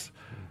influence?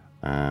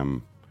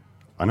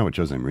 I know what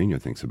Jose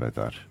Mourinho thinks about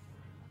that.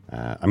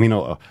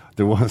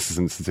 There was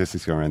some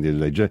statistics going around the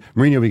other day.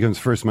 Mourinho becomes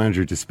first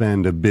manager to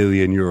spend €1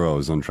 billion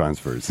on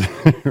transfers.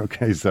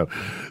 Okay, so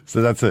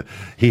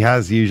he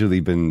has usually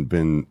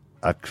been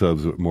at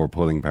clubs with more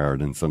pulling power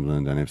than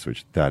Sunderland and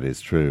Ipswich. That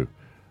is true.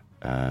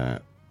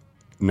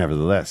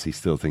 Nevertheless, he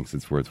still thinks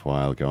it's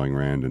worthwhile going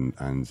around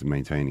and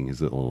maintaining his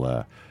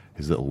little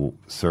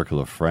circle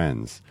of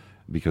friends,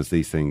 because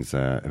these things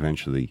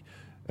eventually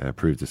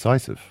prove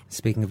decisive.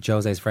 Speaking of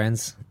Jose's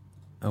friends,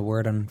 a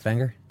word on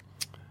Wenger?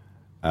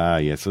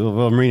 Yes.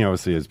 Well, Mourinho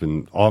obviously has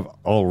been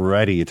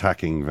already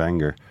attacking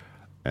Wenger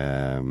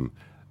and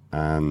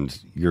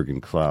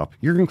Jurgen Klopp.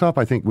 Jurgen Klopp,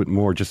 I think, with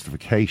more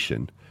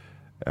justification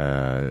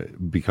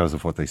because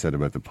of what they said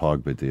about the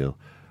Pogba deal.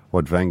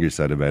 What Wenger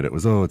said about it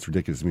was, it's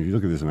ridiculous. I mean, if you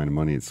look at this amount of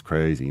money, it's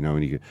crazy.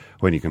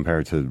 When you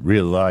compare it to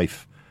real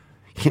life,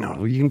 you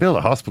can build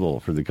a hospital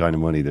for the kind of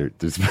money they're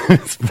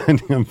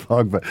spending on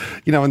Pogba.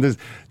 And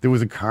there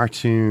was a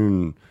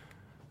cartoon...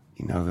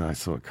 I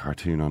saw a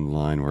cartoon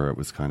online where it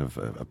was kind of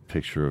a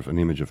picture of an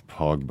image of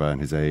Pogba and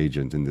his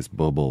agent in this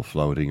bubble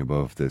floating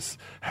above this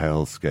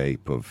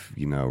hellscape of,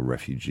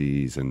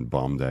 refugees and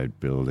bombed out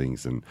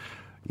buildings. And,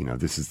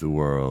 this is the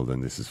world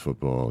and this is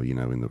football,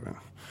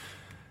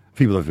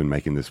 people have been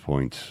making this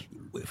point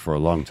for a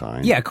long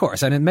time. Yeah, of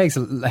course. And it makes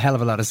a hell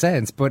of a lot of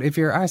sense. But if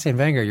you're Arsene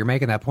Wenger, you're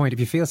making that point. If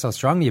you feel so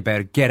strongly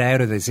about it, get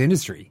out of this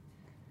industry.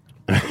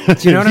 Do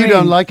you know what I mean?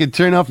 Don't like it,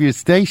 turn off your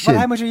station.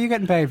 Well, how much are you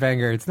getting paid,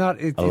 Wenger?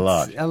 A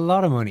lot. A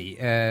lot of money.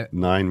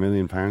 £9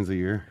 million a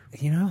year.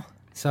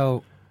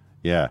 So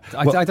Yeah,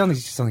 I don't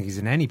think he's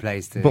in any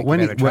place to get out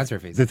of transfer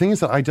fees. The thing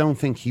is that I don't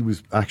think he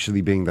was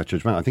actually being that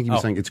judgmental. I think he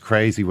was saying it's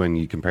crazy when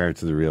you compare it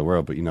to the real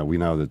world, but we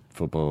know that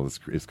football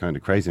is kind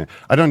of crazy.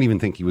 I don't even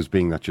think he was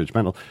being that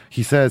judgmental.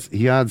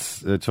 He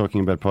adds,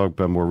 talking about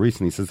Pogba more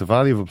recently, he says the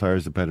value of a player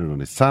is dependent on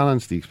his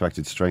talent, the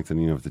expected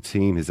strengthening of the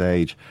team, his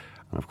age,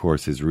 and of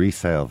course his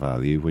resale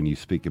value. When you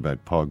speak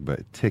about Pogba,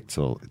 it ticks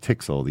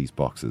all these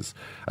boxes.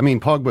 I mean,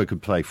 Pogba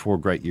could play 4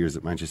 great years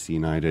at Manchester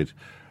United,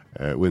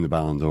 win the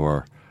Ballon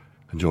d'Or,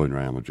 and join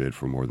Real Madrid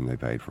for more than they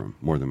paid for him,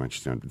 more than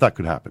Manchester United. That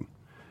could happen.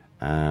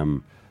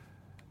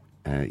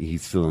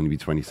 He'd still only be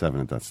 27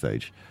 at that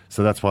stage.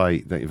 So that's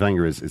why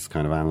Wenger is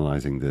kind of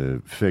analysing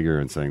the figure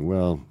and saying,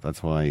 well,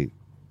 that's why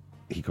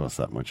he costs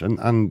that much.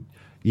 And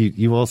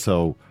you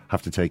also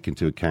have to take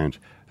into account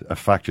a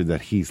factor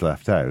that he's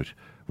left out,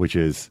 which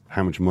is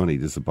how much money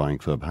does the buying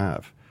club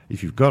have?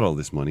 If you've got all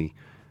this money,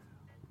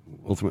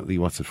 ultimately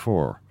what's it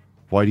for?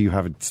 Why do you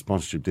have a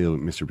sponsorship deal with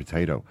Mr.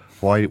 Potato?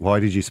 Why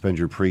did you spend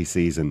your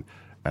pre-season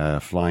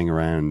flying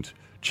around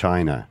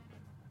China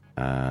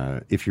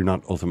if you're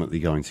not ultimately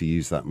going to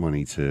use that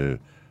money to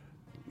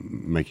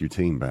make your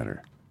team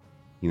better?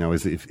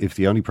 If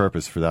the only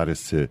purpose for that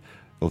is to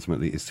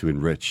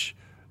enrich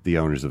the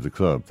owners of the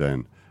club,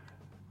 then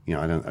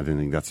I don't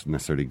think that's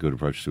necessarily a good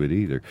approach to it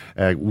either.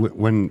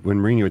 When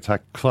Mourinho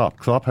attacked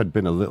Klopp had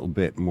been a little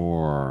bit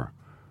more.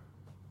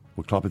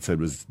 What Klopp had said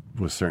was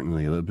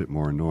certainly a little bit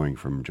more annoying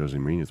from Jose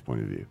Mourinho's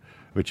point of view,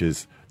 which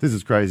is, this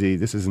is crazy,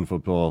 this isn't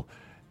football.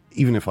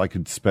 Even if I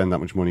could spend that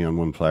much money on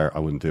one player, I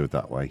wouldn't do it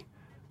that way.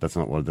 I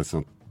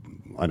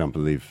don't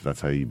believe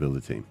that's how you build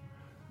a team.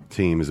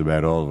 Team is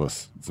about all of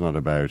us. It's not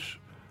about,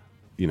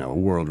 a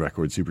world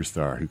record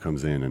superstar who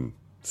comes in and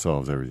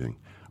solves everything.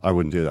 I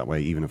wouldn't do it that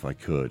way, even if I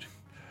could.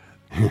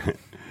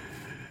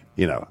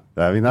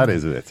 That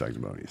is a bit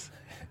sanctimonious.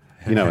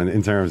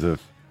 In terms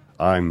of,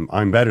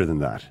 I'm better than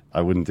that.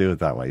 I wouldn't do it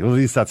that way. Well, at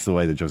least that's the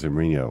way that Jose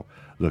Mourinho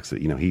looks at.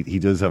 He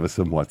does have a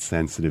somewhat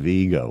sensitive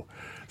ego.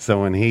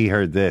 So when he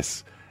heard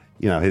this,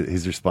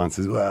 his response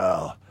is,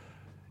 well,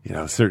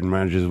 certain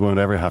managers won't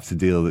ever have to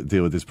deal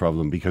with this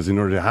problem, because in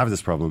order to have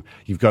this problem,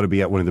 you've got to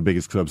be at one of the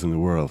biggest clubs in the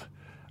world.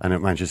 And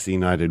at Manchester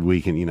United,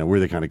 we're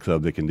the kind of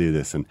club that can do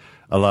this. And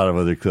a lot of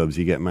other clubs,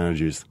 you get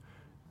managers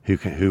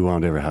who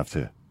won't ever have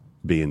to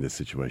be in this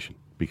situation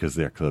because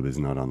their club is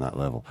not on that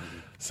level.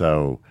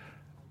 So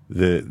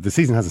the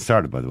season hasn't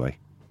started, by the way.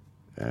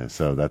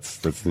 So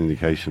that's an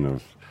indication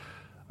of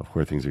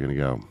where things are going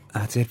to go.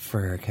 That's it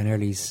for Ken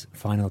Early's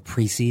final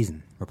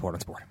pre-season report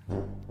on sport.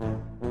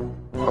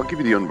 I'll give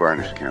you the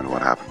unvarnished account of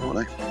what happened, will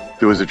I?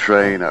 There was a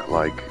train at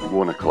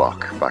 1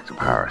 o'clock back to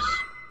Paris.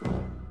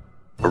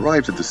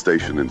 Arrived at the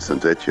station in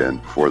Saint-Etienne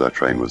before that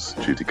train was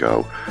due to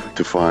go,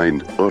 to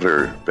find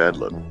utter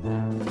bedlam.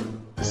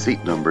 The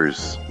seat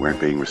numbers weren't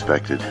being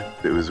respected.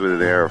 It was with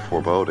an air of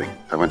foreboding.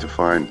 I went to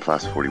find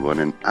Place 41,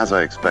 and as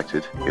I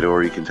expected, it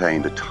already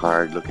contained a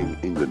tired-looking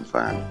England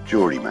fan,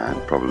 Geordie man,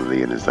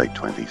 probably in his late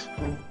 20s.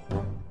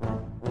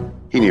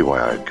 He knew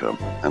why I had come,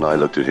 and I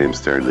looked at him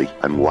sternly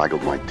and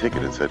waggled my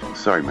ticket and said,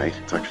 "Sorry, mate,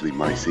 it's actually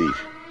my seat."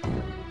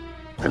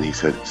 And he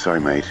said, "Sorry,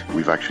 mate,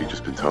 we've actually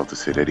just been told to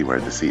sit anywhere.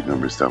 The seat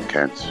numbers don't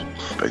count."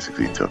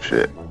 Basically, tough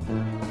shit.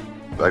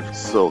 I've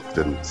sulked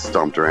and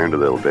stomped around a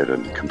little bit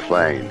and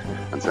complained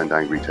and sent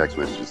angry text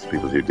messages to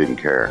people who didn't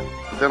care.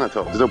 But then I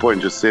thought, there's no point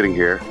in just sitting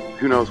here.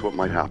 Who knows what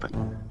might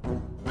happen?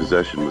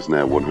 Possession was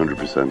now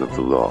 100% of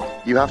the law.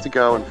 You have to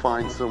go and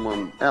find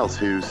someone else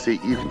whose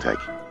seat you can take.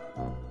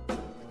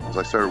 As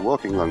I started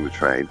walking along the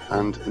train,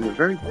 and in the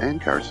very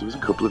end carriage there was a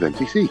couple of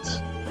empty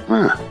seats.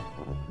 I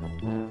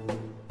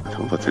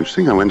thought, that's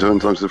interesting. I went on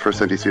to the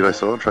first empty seat I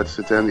saw, tried to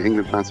sit down. The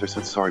England fans there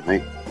said, "Sorry,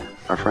 mate,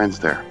 our friend's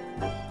there."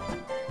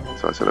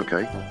 So I said,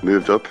 okay,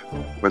 moved up,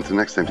 went to the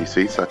next empty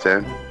seat, sat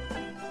down,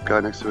 guy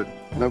next to it,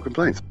 no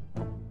complaints.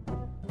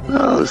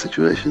 Well, the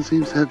situation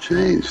seems to have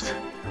changed.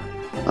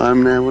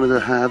 I'm now one of the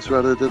haves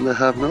rather than the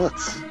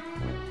have-nots.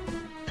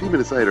 A few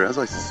minutes later, as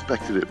I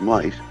suspected it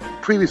might,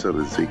 the previous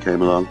owner of the seat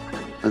came along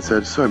and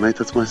said, "Sorry, mate,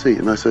 that's my seat."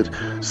 And I said,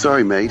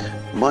 "Sorry, mate,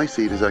 my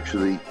seat is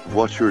actually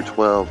Watcher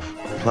 12,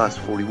 Place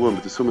 41,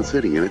 but there's someone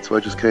sitting in it, so I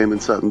just came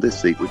and sat in this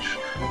seat,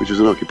 which is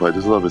unoccupied.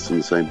 There's a lot of us in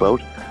the same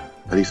boat."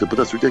 And he said, "But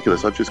that's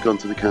ridiculous. I've just gone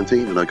to the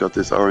canteen and I got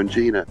this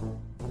Orangina."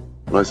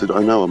 And I said,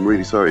 "I know, I'm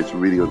really sorry. It's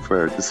really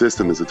unfair. The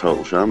system is a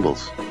total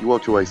shambles." He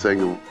walked away saying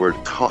the word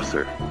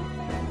tosser.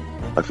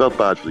 I felt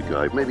bad for the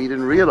guy. Maybe he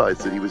didn't realise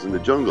that he was in the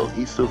jungle.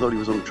 He still thought he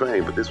was on the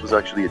train, but this was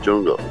actually a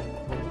jungle.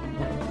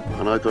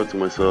 And I thought to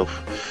myself,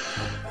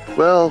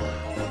 well,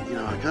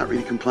 I can't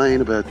really complain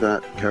about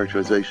that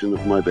characterisation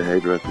of my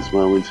behaviour at this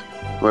moment.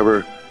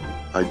 However,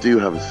 I do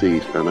have a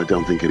seat and I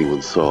don't think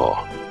anyone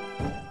saw.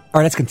 All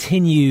right, let's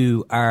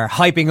continue our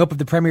hyping up of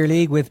the Premier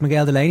League with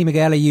Miguel Delaney.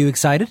 Miguel, are you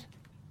excited?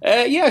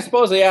 Yeah, I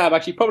suppose I am.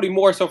 Actually, probably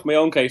more so for my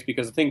own case,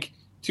 because I think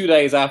 2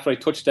 days after I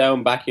touched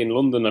down back in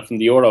London from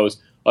the Euros,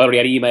 I already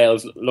had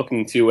emails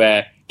looking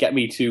to get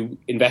me to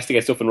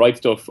investigate stuff and write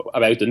stuff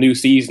about the new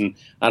season.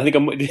 And I think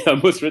I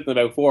must have written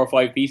about 4 or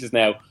 5 pieces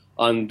now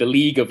on the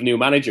league of new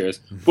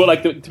managers.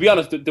 But to be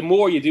honest, the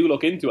more you do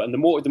look into it, and the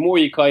more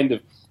you kind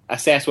of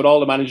assess what all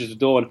the managers have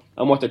done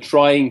and what they're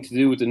trying to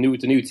do with the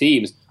new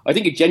teams, I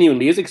think it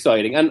genuinely is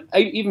exciting. And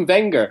even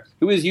Wenger,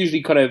 who is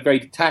usually kind of very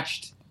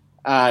detached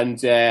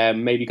and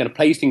maybe kind of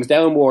plays things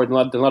down more than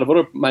a lot of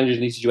other managers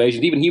in these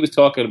situations, even he was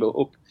talking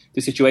about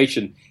the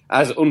situation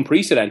as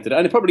unprecedented.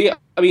 And it probably,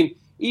 I mean,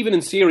 even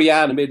in Serie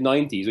A in the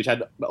mid-90s, which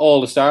had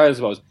all the stars, I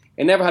suppose,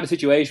 it never had a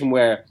situation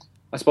where,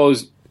 I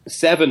suppose,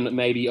 7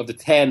 maybe of the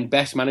 10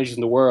 best managers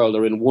in the world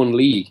are in one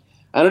league.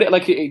 And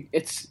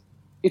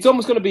it's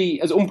almost going to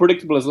be as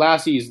unpredictable as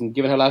last season,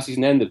 given how last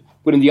season ended,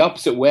 but in the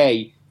opposite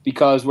way,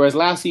 because whereas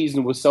last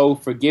season was so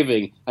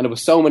forgiving and there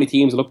was so many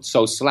teams that looked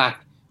so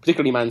slack,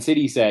 particularly Man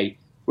City, say,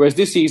 whereas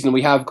this season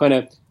we have kind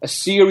of a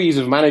series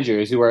of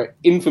managers who are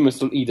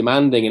infamously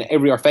demanding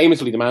or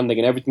famously demanding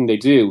in everything they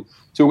do.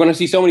 So we're going to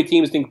see so many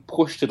teams think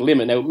pushed to the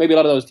limit. Now, maybe a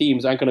lot of those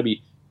teams aren't going to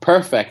be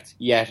perfect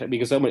yet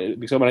because so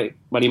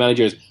many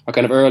managers are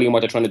kind of early in what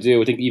they're trying to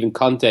do. I think even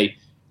Conte,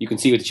 you can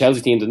see with the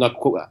Chelsea team, they're not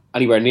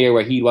anywhere near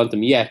where he'd want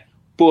them yet.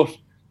 But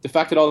the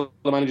fact that all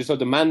the managers are so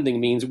demanding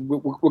means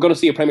we're going to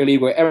see a Premier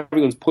League where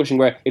everyone's pushing,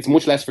 where it's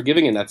much less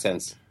forgiving in that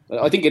sense.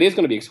 I think it is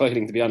going to be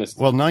exciting, to be honest.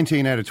 Well,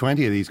 19 out of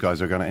 20 of these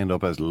guys are going to end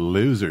up as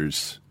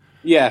losers.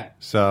 Yeah.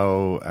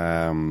 So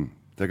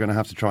they're going to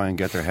have to try and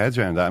get their heads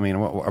around that. I mean,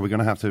 are we going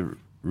to have to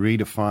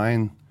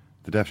redefine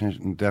the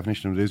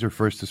definition of loser?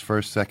 First is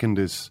first, second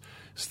is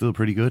still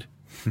pretty good.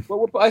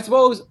 Well, I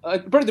suppose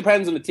it probably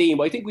depends on the team,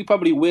 but I think we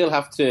probably will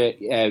have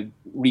to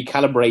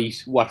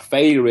recalibrate what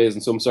failure is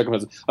in some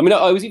circumstances. I mean,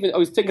 I was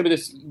thinking about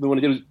this when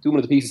I did one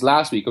of the pieces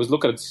last week. I was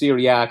looking at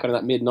Serie A, kind of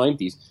that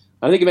mid-90s.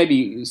 And I think it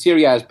maybe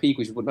Serie A's peak,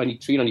 which was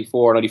 93,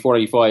 94, 94,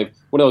 95,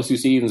 one of those 2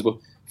 seasons. But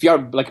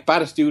like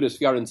Batistuta's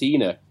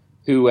Fiorentina,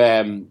 who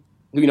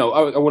you know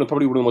are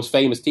probably one of the most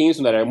famous teams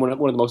from that era, and one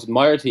of the most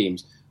admired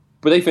teams.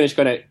 But they finished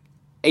kind of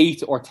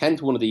 8th or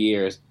 10th one of the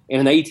years in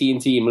an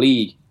 18-team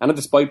league, and that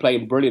despite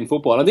playing brilliant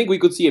football. And I think we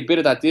could see a bit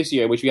of that this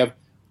year, which we have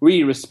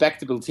really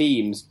respectable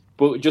teams,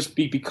 but just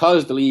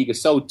because the league is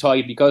so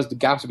tight, because the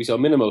gaps will be so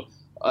minimal,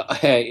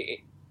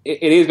 it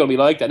is going to be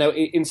like that. Now,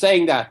 in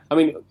saying that, I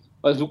mean,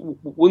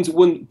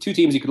 two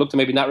teams you could look to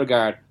maybe in that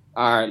regard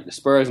are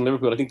Spurs and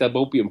Liverpool. I think they'll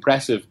both be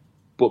impressive,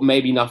 but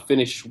maybe not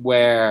finish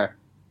where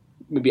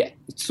maybe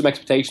some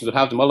expectations would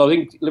have them. Although I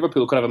think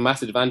Liverpool could have a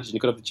massive advantage and they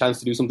could have the chance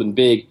to do something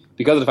big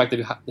because of the fact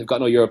that they've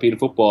got no European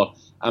football,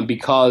 and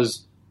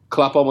because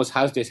Klopp almost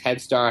has this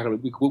head start,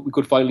 and we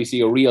could finally see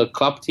a real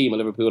Klopp team at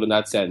Liverpool in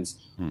that sense.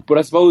 But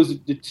I suppose I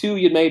think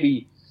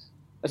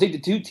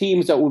the two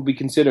teams that would be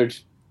considered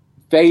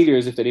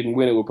failures if they didn't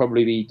win it would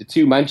probably be the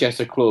 2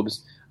 Manchester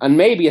clubs. And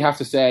maybe you'd have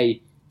to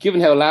say, given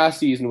how last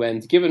season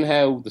went, given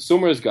how the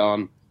summer's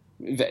gone,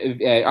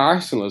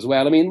 Arsenal as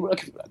well. I mean,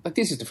 like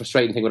this is the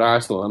frustrating thing with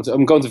Arsenal.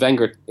 I'm going to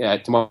Wenger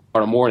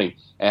tomorrow morning,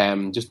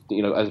 just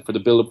for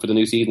the build up for the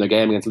new season, their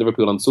game against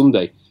Liverpool on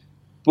Sunday.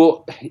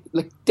 But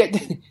like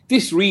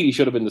this really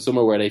should have been the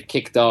summer where they've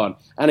kicked on.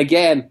 And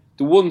again,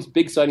 the one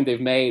big signing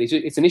they've made,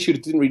 it's an issue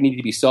that didn't really need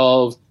to be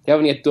solved. They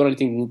haven't yet done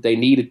anything they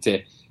needed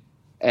to,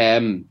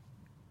 and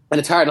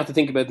it's hard not to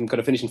think about them kind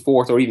of finishing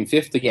 4th or even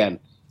 5th again.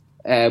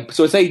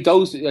 So I'd say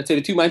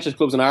the 2 Manchester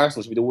clubs and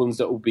Arsenal should be the ones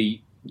that would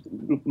be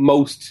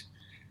most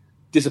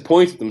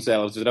disappointed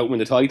themselves if they don't win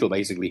the title,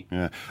 basically.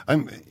 Yeah, I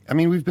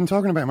mean, we've been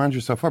talking about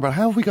managers so far, but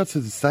how have we got to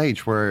the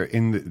stage where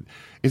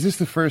is this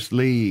the first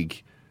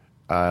league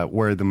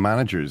where the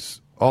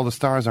managers, all the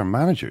stars are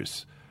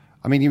managers?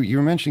 I mean, you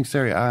were mentioning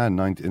Serie A in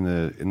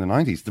the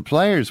 90s. The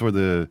players were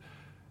the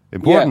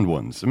important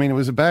ones. I mean, it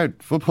was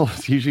about football.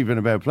 It's usually been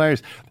about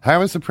players.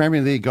 How has the Premier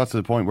League got to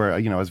the point where,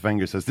 as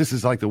Wenger says, this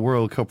is like the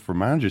World Cup for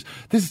managers?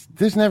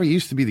 This never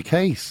used to be the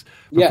case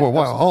before.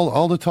 Yeah,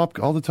 all the top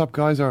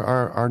guys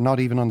are not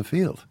even on the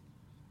field.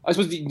 I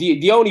suppose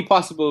the only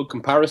possible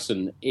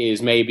comparison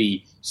is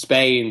maybe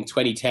Spain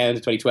 2010 to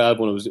 2012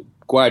 when it was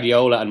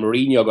Guardiola and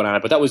Mourinho going on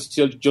it, but that was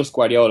still just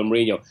Guardiola and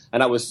Mourinho,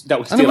 and that was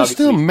still. And it was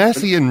still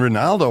Messi and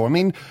Ronaldo. I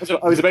mean,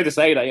 I was about to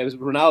say that. Yeah, it was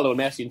Ronaldo and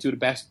Messi and 2 of the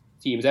best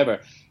teams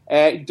ever.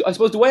 I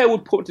suppose the way I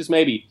would put this,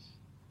 maybe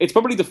it's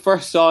probably the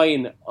first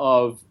sign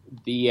of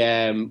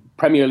the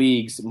Premier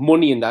League's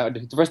money, and that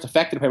the first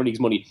effect of the Premier League's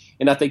money,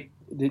 in that they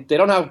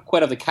don't have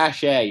quite the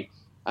cachet,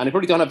 and they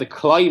probably don't have the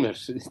climate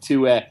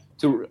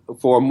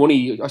for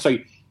money.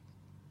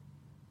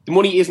 The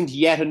money isn't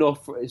yet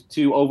enough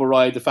to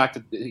override the fact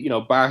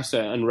that Barca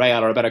and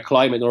Real are a better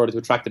climate in order to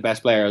attract the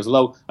best players.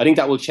 Although I think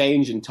that will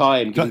change in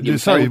time.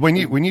 Sorry, when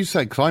you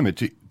say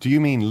climate, do you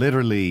mean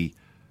literally?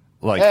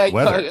 Like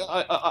weather.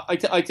 I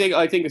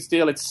think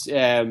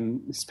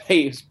it's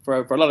space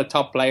for a lot of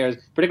top players,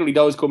 particularly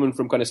those coming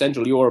from kind of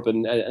Central Europe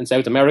and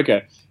South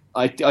America.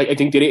 I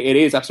think that it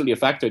is absolutely a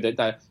factor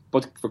that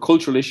both for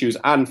cultural issues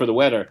and for the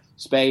weather,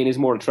 Spain is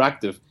more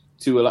attractive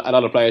to a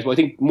lot of players. But I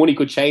think money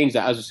could change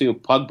that, as we've seen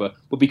with Pogba.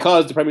 But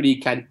because the Premier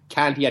League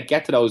can't yet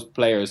get to those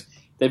players,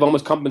 they've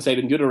almost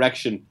compensated in the other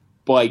direction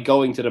by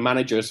going to the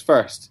managers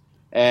first.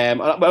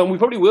 And we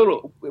probably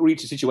will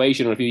reach a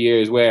situation in a few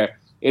years where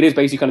it is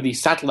basically kind of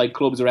these satellite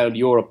clubs around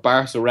Europe,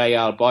 Barca,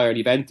 Real, Bayern,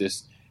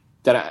 Juventus,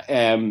 that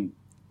and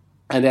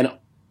then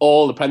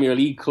all the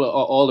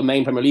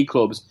main Premier League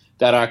clubs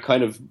that are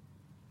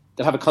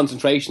that have a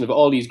concentration of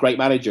all these great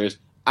managers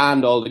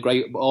and all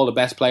the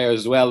best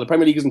players as well. The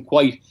Premier League isn't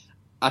quite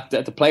at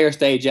the player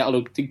stage yet, although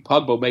I think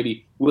Pogba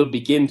maybe will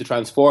begin to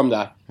transform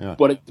that. Yeah.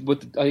 But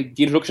the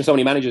introduction of so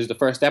many managers is the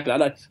first step.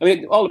 And I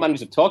mean, all the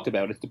managers have talked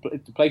about it.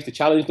 It's the place to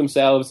challenge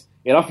themselves.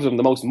 It offers them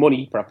the most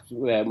money, perhaps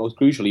most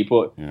crucially.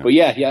 But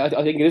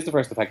I think it is the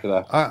first effect of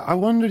that. I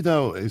wonder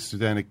though,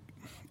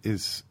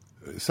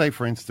 say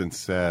for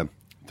instance, don't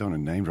want to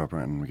name drop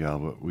Martin Miguel,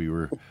 but we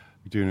were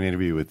doing an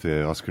interview with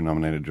the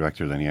Oscar-nominated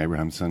director Lenny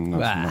Abrahamson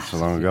not so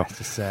long ago.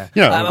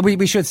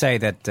 We should say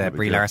that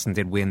Brie Larson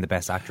did win the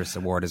Best Actress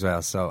award as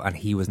well, and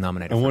he was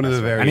nominated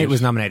and it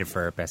was nominated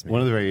for Best Movie.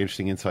 One of the very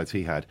interesting insights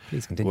he had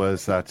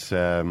was that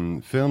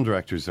film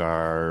directors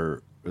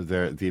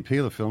the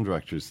appeal of film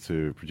directors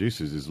to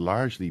producers is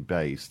largely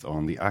based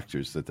on the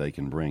actors that they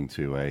can bring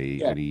to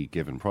any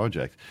given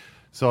project.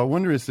 So I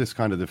wonder, is this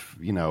kind of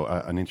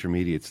an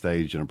intermediate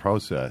stage in a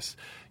process?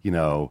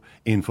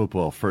 In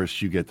football,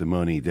 first you get the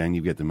money, then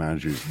you get the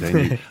managers,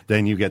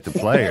 then you get the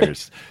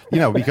players.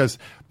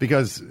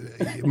 Because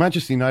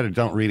Manchester United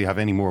don't really have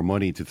any more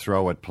money to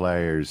throw at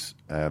players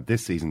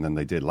this season than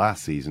they did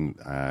last season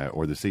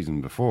or the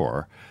season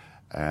before.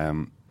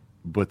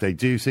 But they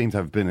do seem to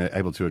have been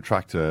able to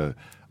attract a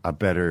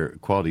better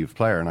quality of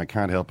player, and I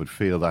can't help but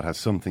feel that has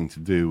something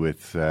to do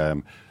with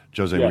Jose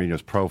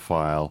Mourinho's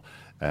profile,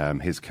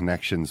 his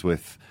connections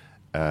with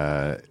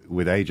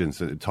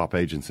agents, top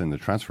agents in the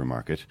transfer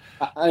market.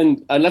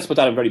 And let's put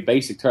that in very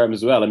basic terms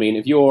as well. I mean,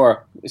 if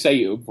you're,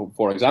 say,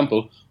 for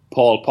example,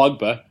 Paul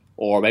Pogba,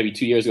 or maybe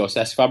 2 years ago,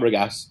 Cesc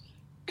Fabregas,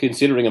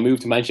 considering a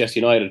move to Manchester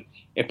United,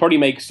 it probably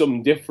makes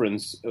some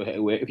difference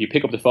if you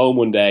pick up the phone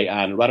one day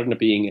and rather than it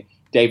being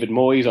David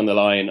Moyes on the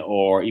line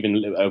or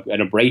even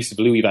an abrasive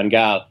Louis van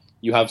Gaal,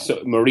 you have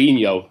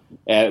Mourinho,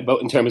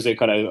 both in terms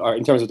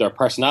of their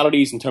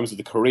personalities, in terms of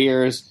the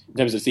careers, in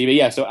terms of the CV.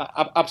 Yeah, so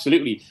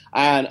absolutely.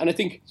 And I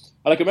think,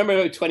 I remember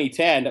about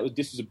 2010,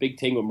 this was a big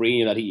thing with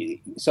Mourinho,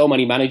 that so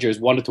many managers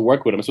wanted to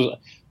work with him. So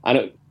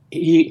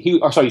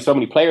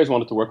many players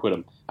wanted to work with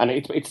him, and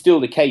it's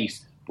still the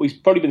case. But he's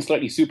probably been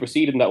slightly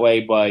superseded in that way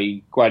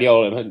by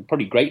Guardiola, and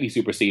probably greatly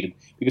superseded,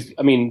 because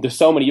I mean, there's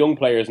so many young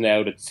players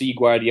now that see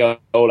Guardiola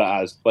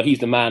as, but he's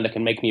the man that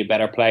can make me a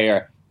better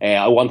player.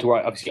 I want to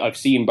work. Obviously, I've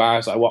seen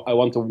Barca. I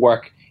want to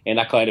work in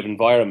that kind of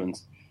environment,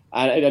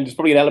 and there's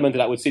probably an element of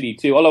that with City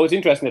too. Although it's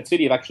interesting that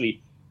City have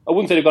actually, I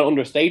wouldn't say they've gone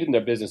understated in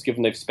their business,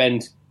 given they've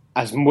spent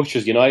as much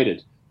as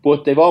United,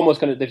 but they've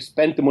almost they've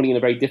spent the money in a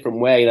very different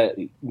way. That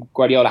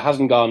Guardiola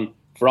hasn't gone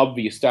for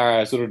obvious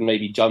stars, other than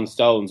maybe John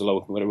Stones,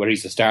 although whether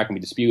he's a star can be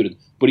disputed.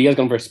 But he has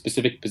gone for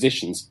specific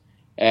positions.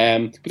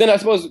 But then I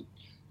suppose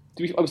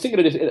I was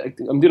thinking of this.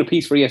 I'm doing a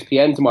piece for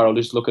ESPN tomorrow,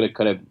 just looking at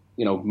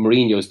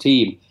Mourinho's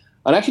team.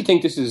 And I actually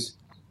think this is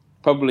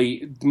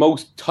probably the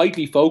most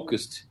tightly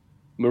focused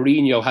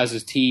Mourinho has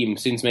his team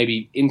since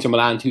maybe Inter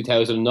Milan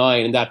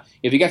 2009. And that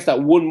if he gets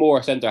that one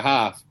more centre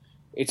half,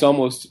 it's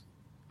almost,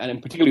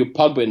 and particularly with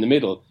Pogba in the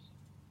middle,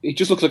 it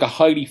just looks like a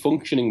highly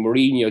functioning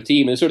Mourinho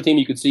team. And the sort of team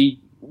you could see,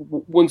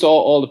 once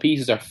all the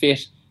pieces are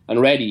fit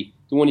and ready,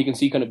 the one you can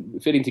see kind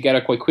of fitting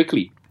together quite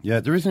quickly. Yeah,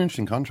 there is an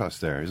interesting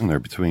contrast there, isn't there,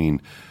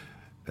 between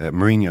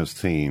Mourinho's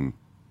team,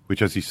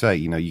 which, as you say,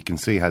 you can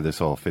see how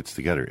this all fits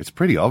together. It's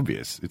pretty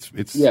obvious.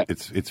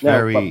 It's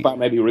very. But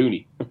maybe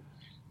Rooney.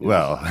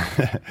 Well,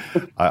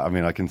 I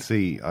mean, I can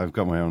see. I've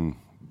got my own,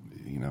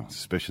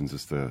 suspicions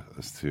as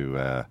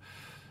to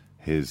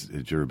his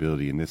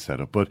durability in this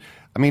setup. But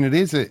I mean,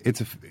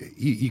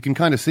 you can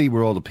kind of see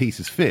where all the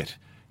pieces fit.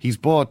 He's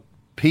bought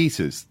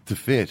pieces to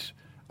fit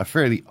a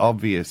fairly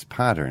obvious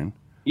pattern.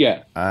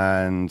 Yeah,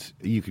 and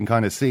you can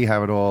kind of see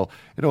how it all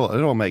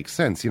makes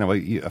sense. A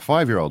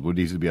 5-year-old would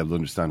easily be able to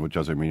understand what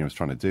Jose Mourinho is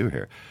trying to do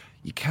here.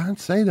 You can't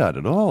say that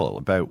at all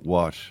about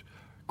what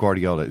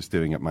Guardiola is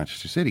doing at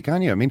Manchester City,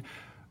 can you? I mean,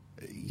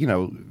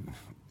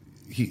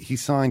 he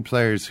signed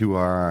players who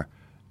are.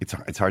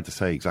 It's hard to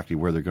say exactly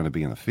where they're going to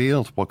be in the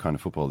field, what kind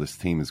of football this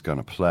team is going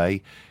to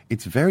play.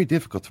 It's very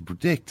difficult to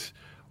predict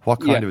what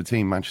kind of a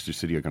team Manchester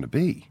City are going to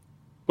be.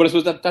 But I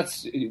suppose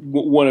that's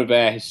one of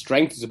his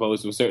strengths, I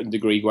suppose, to a certain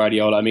degree,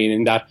 Guardiola.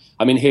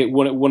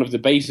 One of the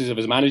bases of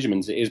his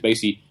management is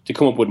basically to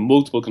come up with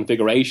multiple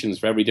configurations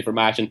for every different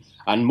match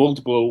and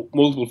multiple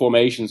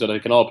formations so that they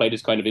can all play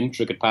this kind of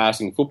intricate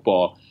passing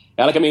football.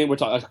 I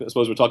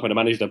suppose we're talking about a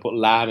manager that put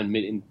Lam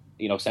in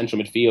central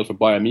midfield for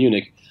Bayern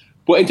Munich.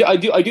 But I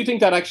do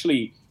think that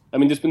actually,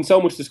 there's been so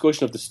much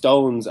discussion of the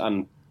Stones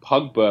and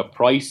Pogba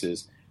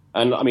prices.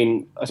 And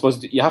I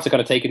suppose you have to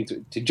kind of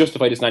to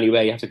justify this in any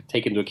way, you have to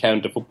take into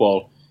account that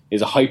football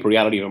is a hyper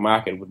reality of a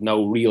market with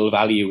no real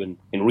value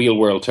in real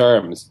world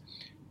terms.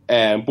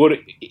 But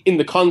in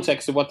the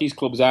context of what these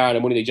clubs are and the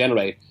money they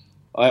generate,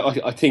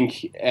 I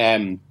think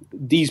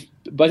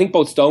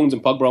both Stones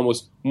and Pogba are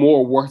almost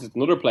more worth it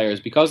than other players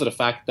because of the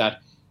fact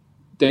that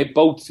they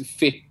both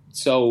fit.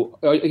 So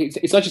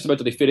it's not just about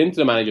that they fit into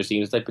the manager's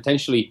team; it's they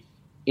potentially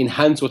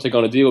enhance what they're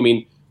going to do.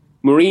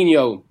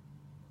 Mourinho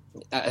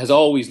has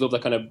always loved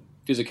that kind of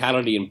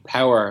physicality and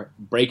power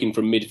breaking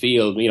from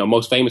midfield.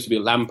 Most famous would be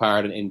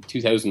Lampard in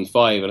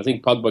 2005, and I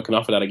think Pogba can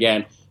offer that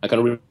again and kind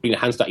of really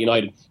enhance that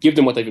United, give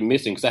them what they've been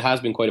missing, because that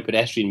has been quite a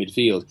pedestrian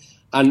midfield.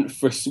 And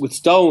with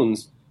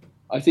Stones,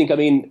 I think,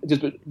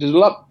 there's a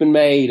lot been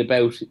made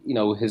about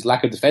his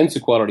lack of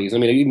defensive qualities.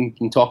 Even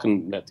been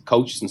talking to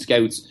coaches and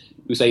scouts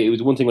who say it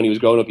was one thing when he was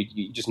growing up,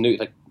 you just knew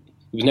he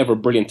was never a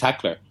brilliant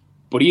tackler,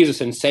 but he is a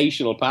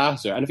sensational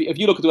passer. And if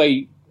you look at the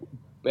way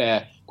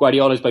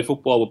Guardiola's played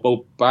football with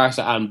both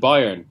Barca and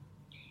Bayern,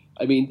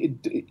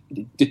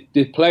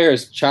 the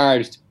players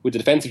charged with the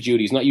defensive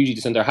duties, not usually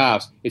the centre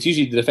halves. It's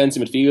usually the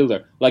defensive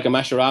midfielder, like a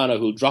Mascherano,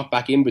 who'll drop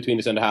back in between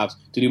the centre halves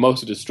to do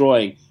most of the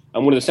destroying.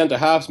 And one of the centre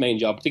halves' main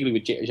job, particularly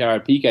with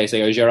Gerard Piqué,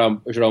 say, or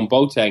Jerome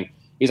Boateng,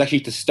 is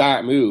actually to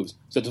start moves,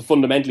 so to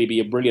fundamentally be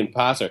a brilliant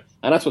passer,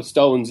 and that's what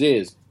Stones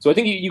is. So I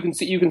think you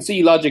can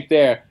see logic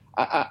there.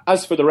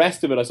 As for the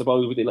rest of it, I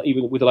suppose,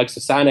 even with the likes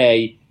of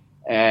Sané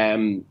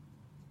and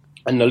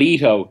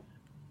Nolito,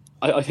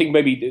 I think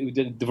maybe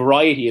the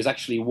variety is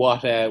actually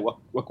what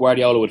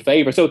Guardiola would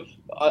favour. So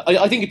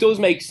I think it does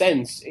make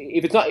sense.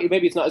 If it's not,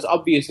 maybe it's not as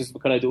obvious as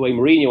kind of the way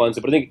Mourinho wants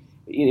it, but I think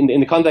in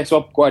the context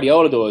of what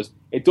Guardiola does,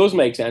 it does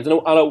make sense. And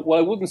while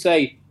I wouldn't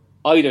say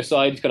either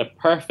side is kind of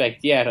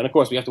perfect yet, and of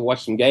course we have to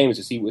watch some games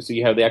to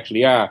see how they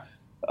actually are,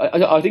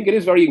 I think it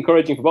is very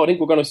encouraging for both. I think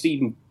we're going to see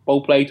them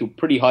both play to a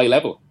pretty high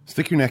level.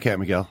 Stick your neck out,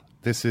 Miguel.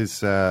 This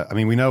is,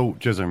 we know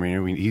Jose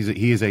Mourinho.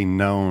 He is a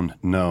known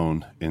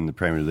in the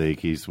Premier League.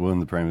 He's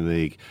won the Premier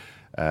League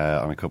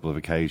on a couple of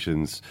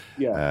occasions.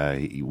 Yeah.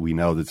 We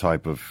know the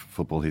type of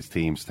football his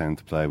teams tend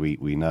to play.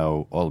 We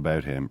know all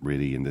about him,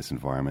 really, in this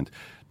environment.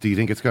 Do you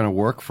think it's going to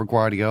work for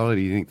Guardiola?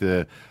 Do you think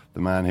the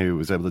man who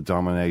was able to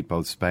dominate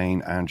both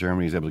Spain and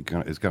Germany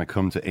is going to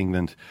come to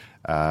England?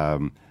 A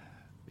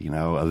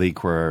league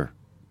where,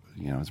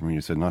 as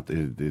Mourinho said,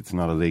 it's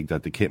not a league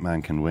that the kit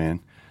man can win.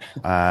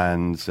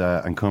 And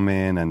come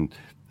in and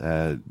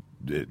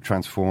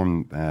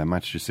transform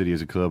Manchester City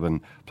as a club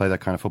and play that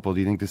kind of football. Do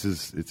you think this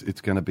is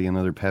it's going to be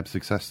another Pep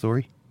success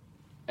story?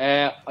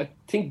 I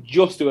think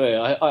just the way.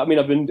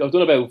 I've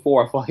done about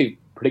 4 or 5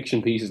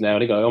 prediction pieces now. I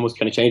think I almost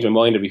kind of change my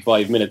mind every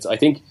 5 minutes. I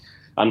think,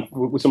 and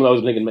with some of those,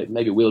 I'm thinking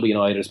maybe it will be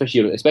United,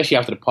 especially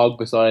after the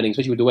Pogba signing,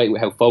 especially with the way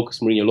how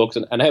focused Mourinho looks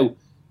and how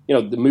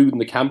the mood in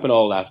the camp and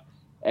all that.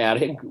 I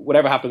think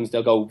whatever happens,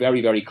 they'll go very,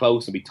 very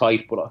close and be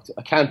tight. But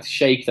I can't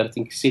shake that I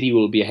think City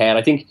will be ahead.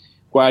 I think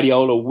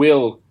Guardiola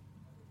will.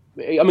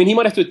 He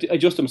might have to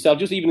adjust himself.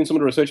 Just even in some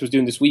of the research I was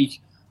doing this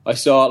week, I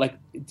saw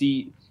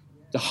the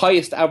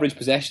highest average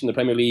possession in the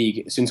Premier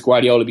League since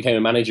Guardiola became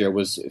a manager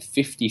was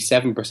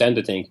 57%,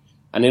 I think.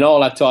 And in all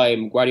that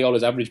time,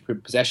 Guardiola's average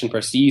possession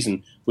per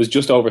season was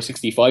just over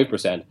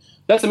 65%.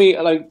 That's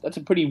that's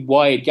a pretty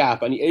wide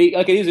gap, and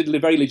it is a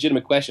very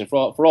legitimate question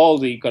for all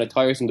the kind of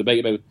tiresome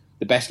debate about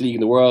the best league in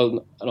the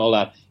world and all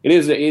that. It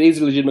is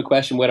a legitimate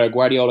question whether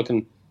Guardiola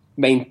can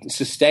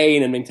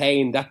sustain and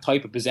maintain that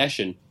type of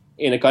possession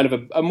in a kind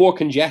of a more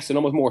congested,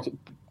 almost a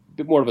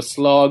bit more of a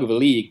slog of a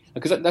league,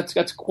 because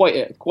that's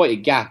quite a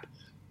gap.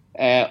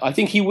 I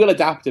think he will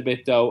adapt a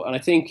bit though, and I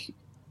think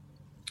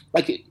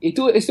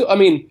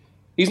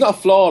he's not a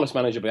flawless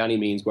manager by any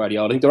means,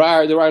 Guardiola. I think there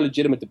are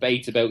legitimate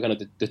debates about kind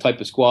of the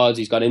type of squads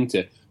he's got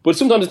into, but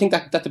sometimes I think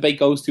that debate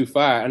goes too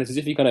far, and it's as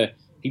if he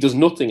does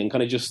nothing and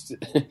kind of just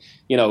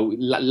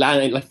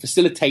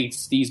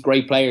facilitates these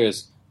great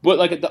players.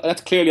 But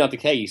that's clearly not the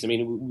case.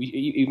 We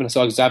even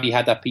saw Xavi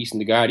had that piece in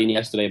The Guardian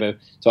yesterday about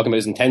talking about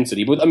his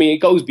intensity. But it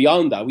goes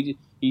beyond that.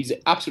 He's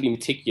absolutely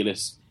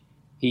meticulous.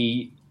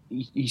 He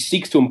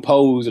seeks to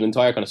impose an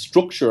entire kind of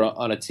structure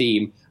on a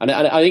team, and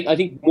I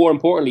think more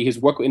importantly, his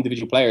work with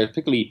individual players,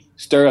 particularly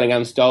Sterling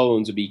and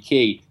Stones, would be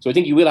key. So I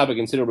think he will have a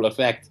considerable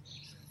effect,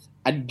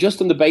 and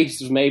just on the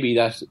basis maybe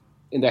that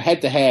in their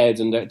head-to-heads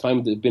and their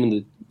time they've been in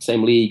the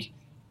same league,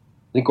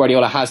 I think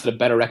Guardiola has had a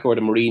better record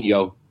than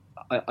Mourinho.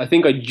 I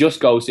think I'd just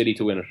go City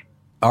to win it.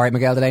 All right,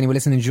 Miguel Delaney, well,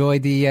 listen, enjoy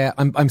the...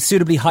 I'm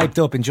suitably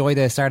hyped up. Enjoy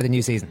the start of the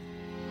new season.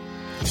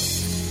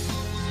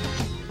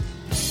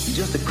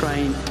 Just a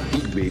crying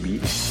big baby,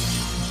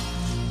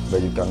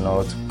 but you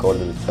cannot call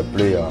a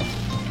player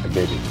a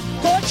baby.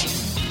 Coach!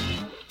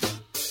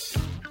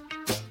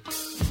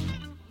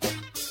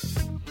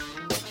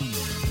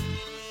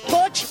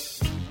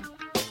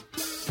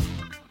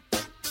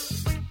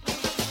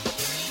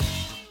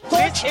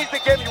 Which is the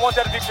game you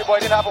wanted victory, but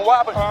it didn't happen. What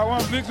happened? I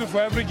want victory for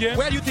every game.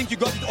 Where do you think you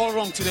got it all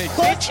wrong today?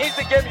 Which is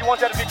the game you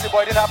wanted victory,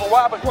 but it didn't happen.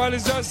 What happened? Well,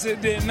 it's just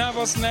the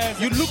nervousness.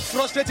 You look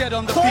frustrated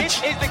on the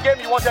pitch. Which is the game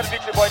you wanted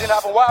victory, but it didn't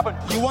happen. What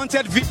happened? You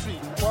wanted victory.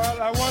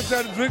 Well, I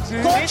wanted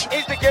victory. Which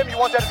is the game you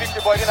wanted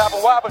victory, but it didn't happen.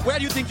 What happened? Where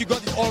do you think you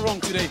got it all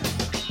wrong today?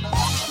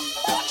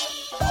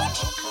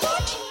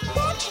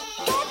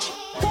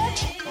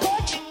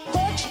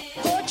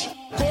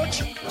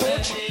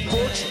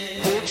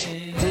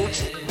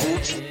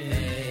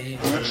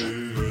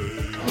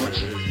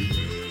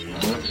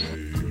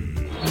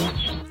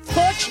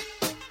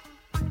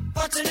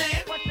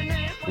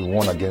 We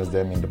won against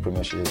them in the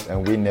Premiership,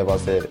 and we never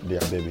said they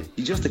are baby.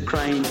 He's just a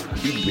crying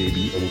big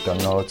baby. You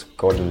cannot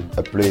call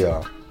a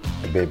player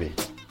a baby.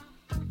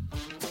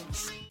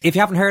 If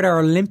you haven't heard our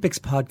Olympics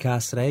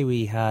podcast today,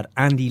 we had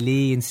Andy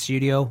Lee in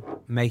studio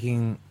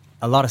making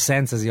a lot of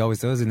sense, as he always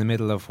does, in the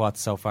middle of what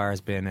so far has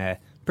been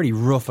pretty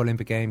rough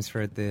Olympic Games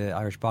for the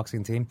Irish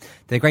boxing team.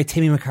 The great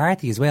Timmy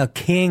McCarthy as well,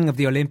 king of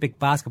the Olympic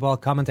basketball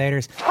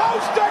commentators.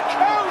 Coast to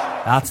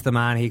coast! That's the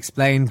man. He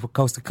explained what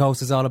Coast to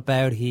Coast is all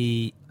about.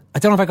 I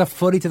don't know if I got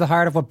fully to the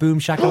heart of what Boom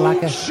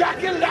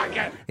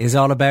Shakalaka is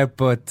all about,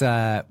 but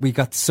we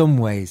got some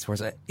ways towards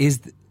it.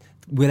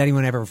 Will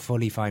anyone ever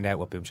fully find out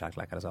what Boom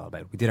Shakalaka is all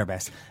about? We did our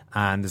best,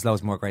 and there's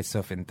loads more great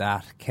stuff in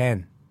that.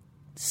 Ken,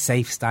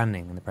 safe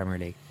standing in the Premier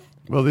League.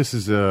 Well, this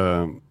is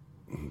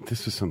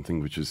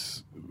something which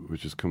has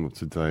come up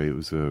today. It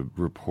was a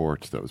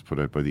report that was put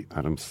out by the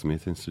Adam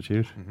Smith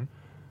Institute,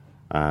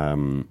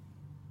 and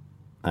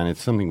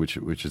it's something which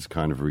is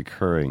kind of a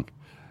recurring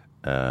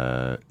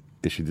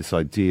issue. This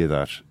idea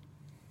that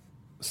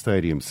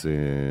stadiums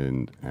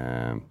in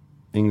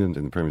England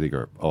in the Premier League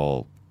are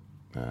all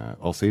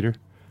seater,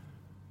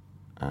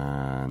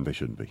 and they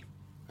shouldn't be.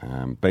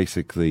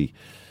 Basically,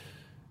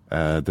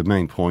 the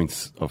main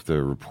points of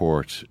the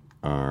report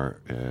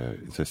are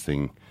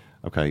insisting,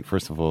 okay,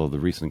 first of all, the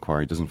recent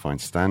inquiry doesn't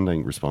find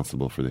standing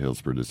responsible for the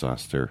Hillsborough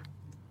disaster.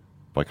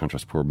 By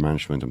contrast, poor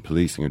management and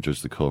policing are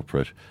judged the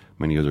culprit.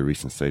 Many other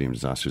recent stadium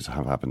disasters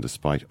have happened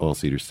despite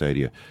all-seater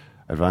stadia.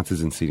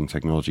 Advances in seating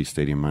technology,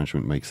 stadium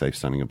management make safe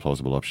standing a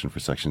plausible option for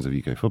sections of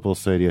UK football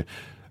stadia.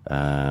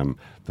 The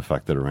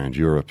fact that around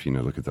Europe,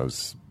 look at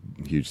those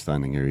huge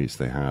standing areas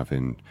they have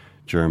in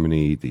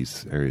Germany.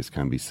 These areas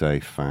can be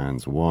safe.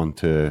 Fans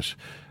want it.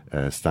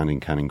 Standing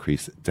can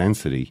increase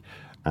density.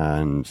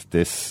 And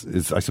this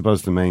is, I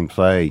suppose, the main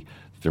play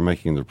that they're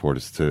making in the report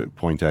is to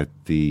point out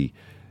the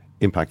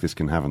impact this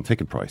can have on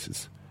ticket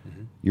prices.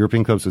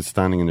 European clubs with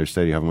standing in their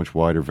stadia have a much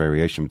wider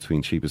variation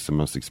between cheapest and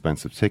most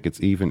expensive tickets.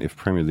 Even if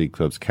Premier League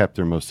clubs kept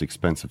their most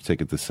expensive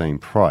ticket the same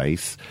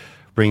price,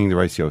 bringing the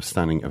ratio of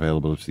standing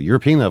available to the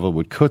European level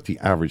would cut the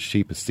average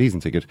cheapest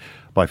season ticket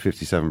by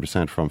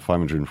 57% from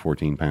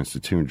 £514 to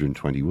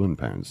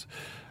 £221.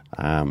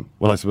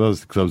 Well, I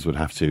suppose the clubs would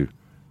have to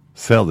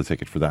sell the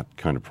ticket for that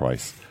kind of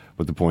price,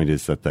 but the point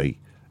is that they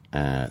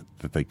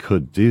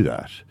could do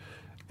that.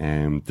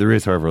 There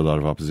is, however, a lot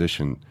of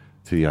opposition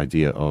to the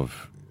idea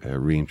of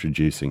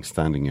reintroducing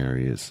standing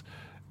areas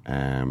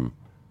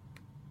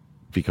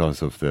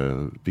because of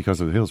the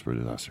Hillsborough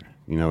disaster.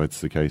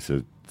 It's the case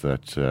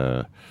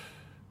that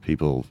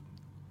people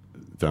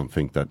don't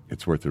think that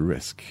it's worth the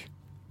risk.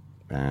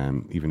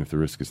 Even if the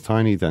risk is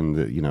tiny, then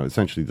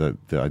essentially the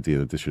idea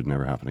that this should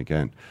never happen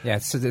again. Yeah,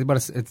 it's a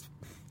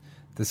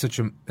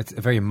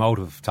very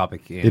emotive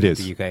topic in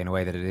the UK in a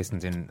way that it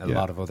isn't in a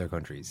lot of other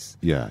countries.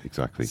 Yeah,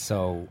 exactly.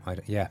 So,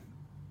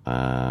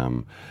 I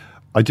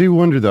do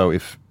wonder though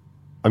if,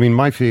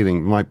 my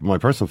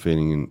personal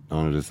feeling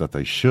on it is that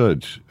they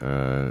should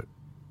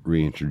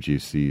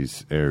reintroduce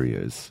these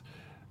areas.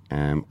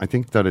 I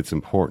think that it's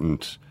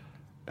important.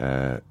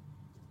 I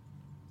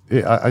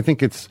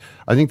think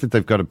that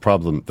they've got a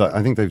problem.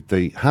 I think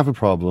they have a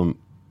problem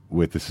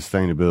with the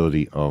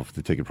sustainability of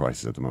the ticket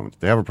prices at the moment.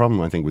 They have a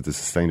problem, I think, with the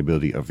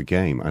sustainability of the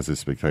game as a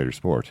spectator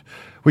sport,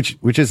 which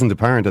isn't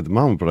apparent at the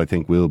moment, but I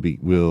think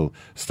will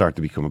start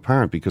to become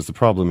apparent, because the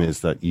problem is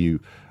that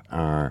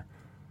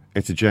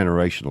it's a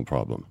generational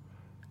problem.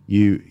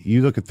 You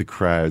look at the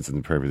crowds in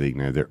the Premier League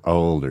now; they're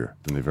older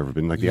than they've ever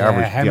been. Like how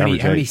many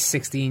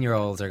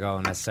 16-year-olds are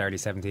going necessarily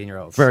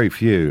 17-year-olds? Very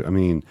few.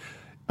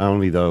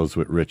 Only those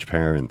with rich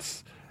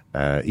parents.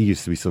 It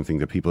used to be something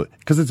that people,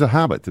 because it's a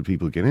habit that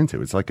people get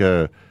into. It's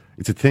a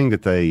thing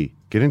that they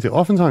get into.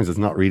 Oftentimes, it's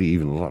not really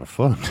even a lot of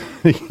fun.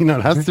 It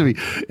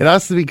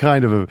has to be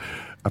kind of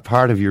a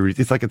part of your.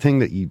 It's like a thing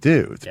that you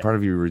do. It's part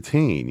of your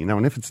routine,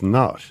 and if it's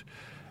not,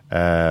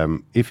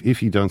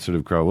 if you don't sort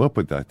of grow up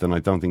with that, then I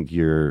don't think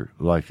you're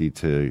likely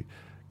to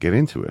get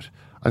into it.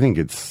 I think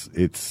it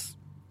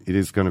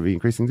is going to be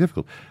increasingly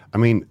difficult.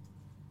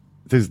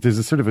 There's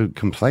a sort of a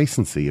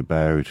complacency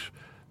about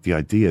the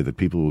idea that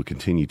people will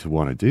continue to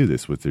want to do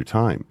this with their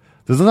time.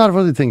 There's a lot of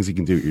other things you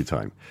can do with your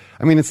time.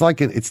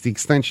 It's the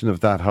extension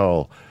of that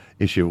whole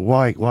issue.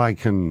 Why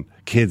can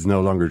kids no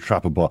longer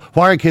trap a ball?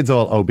 Why are kids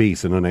all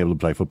obese and unable to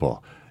play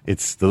football?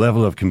 It's the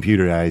level of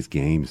computerized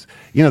games.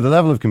 The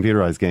level of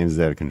computerized games is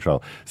out of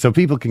control. So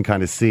people can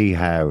kind of see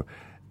how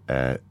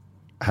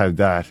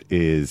that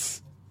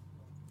is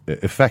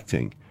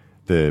affecting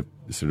the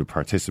sort of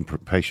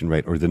participation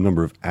rate or the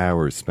number of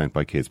hours spent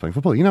by kids playing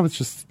football. It's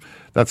just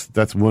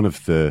that's one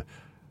of the.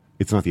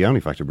 It's not the only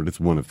factor, but it's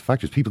one of the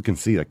factors. People can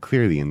see that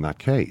clearly in that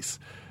case.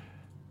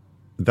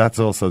 That's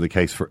also the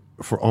case for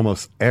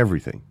almost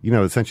everything.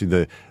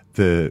 Essentially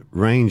the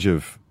range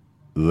of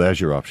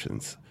leisure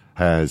options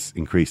has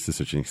increased to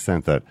such an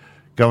extent that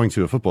going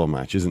to a football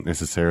match isn't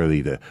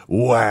necessarily the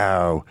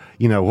wow,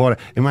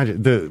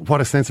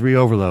 what a sensory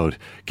overload,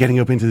 getting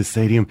up into the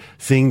stadium,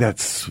 seeing that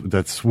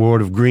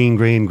sward of green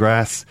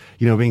grass,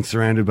 being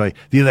surrounded by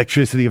the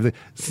electricity of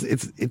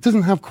it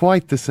doesn't have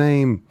quite the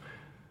same,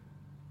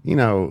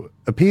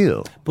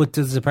 appeal. But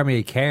does the Premier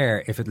League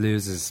care if it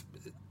loses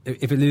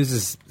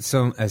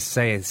some,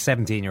 say, a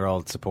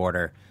 17-year-old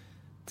supporter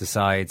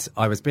decides,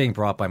 I was being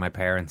brought by my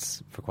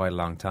parents for quite a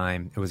long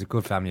time. It was a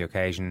good family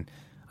occasion.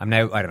 I'm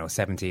now,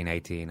 17,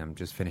 18. I'm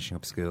just finishing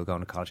up school,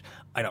 going to college.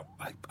 I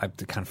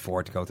can't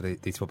afford to go to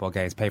these football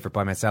games, pay for it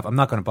by myself. I'm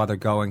not going to bother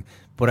going,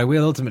 but I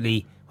will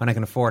ultimately, when I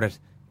can afford it,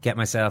 get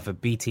myself a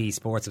BT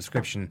Sport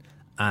subscription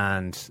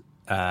and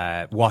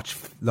watch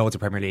loads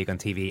of Premier League on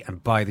TV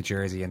and buy the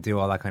jersey and do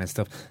all that kind of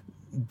stuff.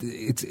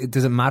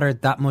 Does it matter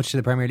that much to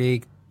the Premier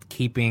League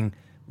keeping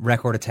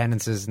record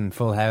attendances and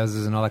full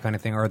houses and all that kind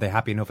of thing, or are they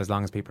happy enough as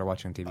long as people are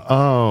watching on TV?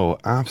 Oh,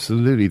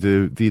 absolutely.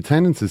 The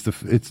attendance is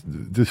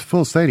the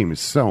full stadium is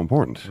so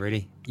important.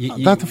 Really?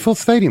 The full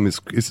stadium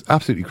is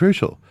absolutely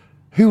crucial.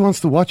 Who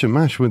wants to watch a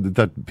match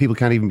that people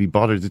can't even be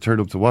bothered to turn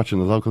up to watch in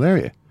the local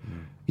area?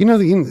 You know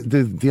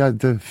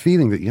the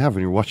feeling that you have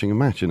when you're watching a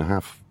match in a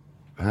half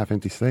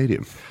empty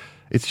stadium.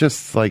 It's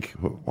just like,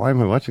 why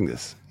am I watching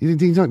this? Do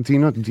you not?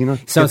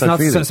 So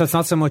it's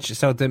not so much.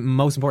 So the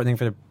most important thing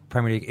for the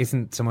Premier League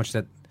isn't so much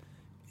that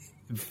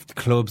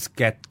clubs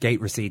get gate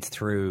receipts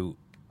through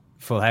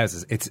full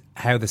houses. It's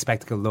how the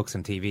spectacle looks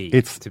on TV.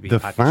 It's the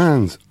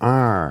fans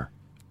are,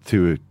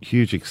 to a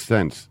huge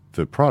extent,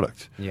 the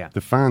product. Yeah.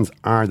 The fans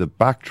are the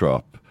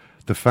backdrop.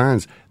 The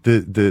fans.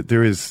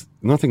 There is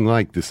nothing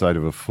like the sight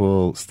of a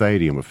full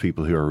stadium of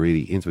people who are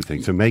really into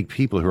things to make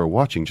people who are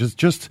watching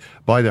just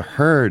by the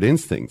herd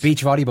instinct.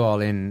 Beach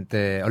volleyball in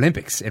the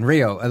Olympics in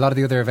Rio. A lot of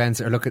the other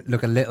events are look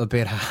a little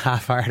bit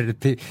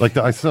half-hearted. Like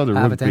I saw the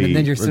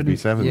rugby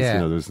sevens. Yeah. You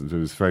know, there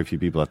was very few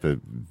people at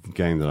the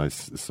game that I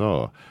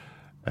saw.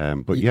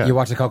 But yeah, you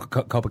watch the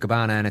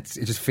Copacabana and it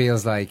just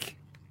feels like.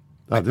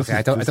 I don't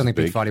think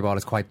beach volleyball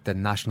is quite the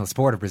national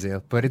sport of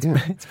Brazil, but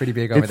it's pretty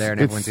big over there,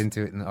 and everyone's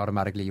into it, and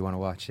automatically you want to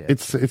watch it.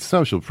 It's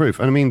social proof,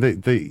 and I mean, a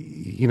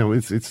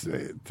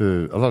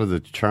lot of the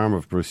charm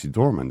of Borussia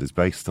Dortmund is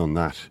based on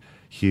that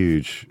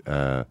huge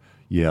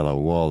yellow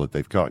wall that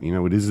they've got. You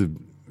know, it is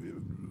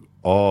an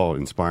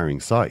awe-inspiring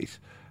sight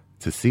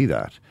to see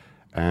that.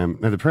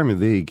 Now, the Premier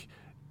League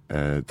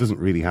doesn't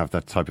really have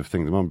that type of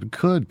thing at the moment, but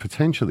could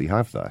potentially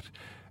have that.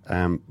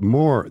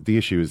 More the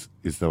issue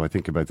is though I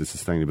think about the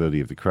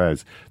sustainability of the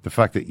crowds, the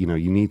fact that you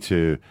need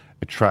to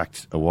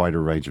attract a wider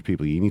range of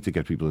people. You need to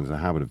get people into the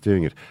habit of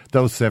doing it.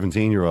 Those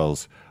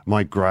 17-year-olds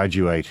might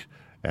graduate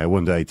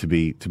one day to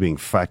being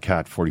fat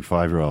cat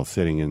 45-year-olds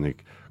sitting in the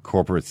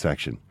corporate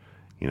section,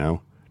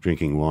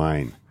 drinking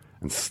wine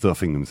and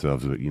stuffing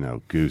themselves with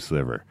goose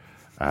liver.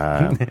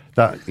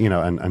 That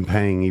and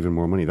paying even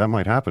more money. That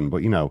might happen,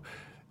 but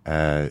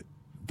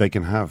they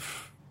can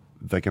have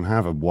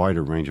a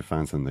wider range of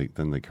fans than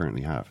they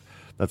currently have.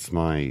 That's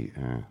my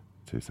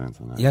 2 cents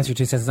on that. Yes, your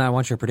 2 cents. Now I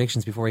want your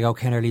predictions before we go.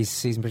 Kennerly's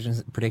season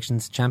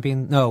predictions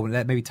champion. No,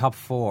 maybe top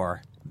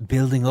 4,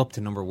 building up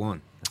to number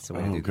 1. That's the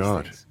way to do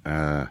these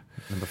things.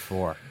 Number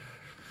 4.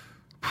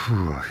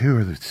 Who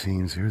are the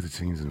teams? Who are the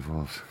teams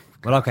involved?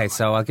 Well, okay,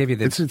 so I'll give you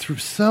the. It's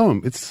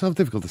so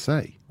difficult to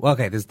say. Well,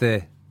 okay, there's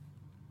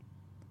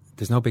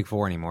no big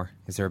 4 anymore.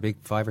 Is there a big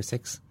 5 or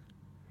 6?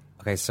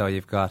 Okay, so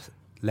you've got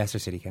Leicester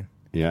City, Ken.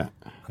 Yeah.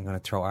 I'm going to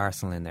throw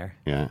Arsenal in there.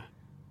 Yeah.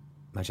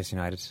 Manchester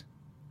United.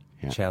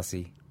 Yeah.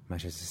 Chelsea.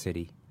 Manchester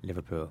City.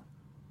 Liverpool.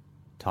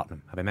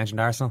 Tottenham. Have I mentioned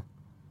Arsenal?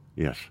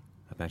 Yes.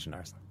 I've mentioned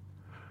Arsenal.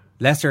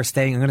 Leicester are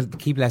staying. I'm going to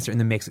keep Leicester in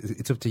the mix.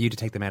 It's up to you to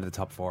take them out of the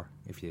top 4,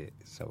 if you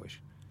so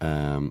wish.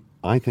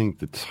 I think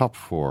the top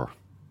 4...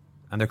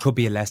 And there could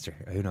be a Leicester.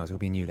 Who knows? It could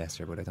be a new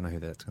Leicester, but I don't know who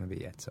that's going to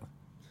be yet. So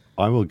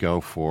I will go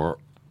for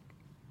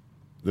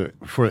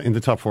in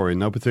the top 4 in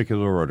no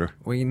particular order.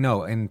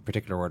 Well, in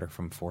particular order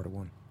from 4 to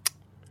 1.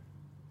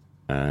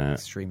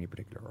 Extremely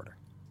particular order.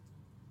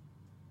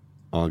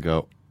 I'll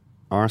go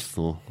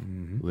Arsenal,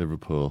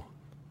 Liverpool,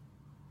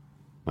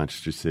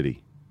 Manchester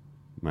City,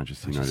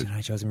 Manchester United.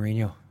 Jose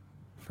Mourinho,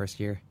 first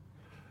year.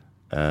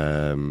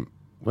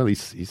 Well,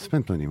 he's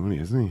spent plenty of money,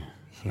 hasn't he?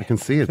 Yeah. I can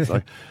see it.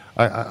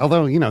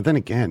 Although then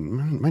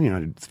again, Man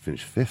United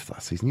finished 5th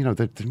last season.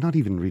 They're not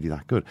even really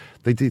that good.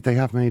 They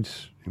have made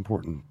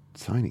important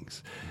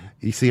signings.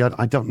 You see,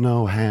 I don't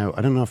know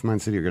if Man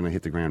City are going to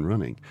hit the ground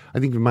running. I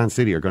think Man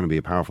City are going to be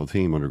a powerful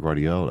team under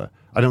Guardiola.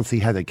 I don't see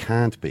how they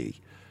can't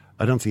be.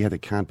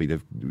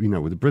 They've,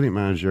 with a brilliant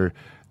manager,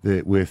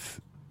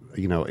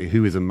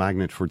 who is a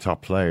magnet for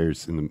top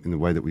players in the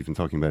way that we've been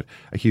talking about,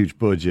 a huge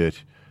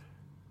budget.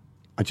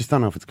 I just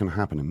don't know if it's going to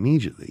happen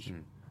immediately.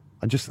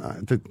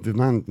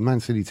 The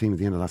Man City team at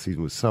the end of last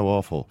season was so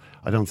awful.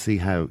 I don't see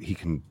how he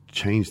can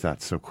change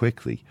that so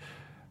quickly.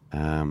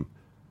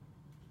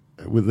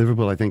 With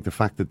Liverpool, I think the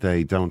fact that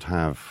they don't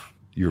have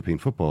European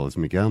football, as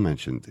Miguel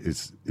mentioned,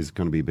 is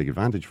going to be a big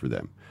advantage for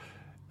them,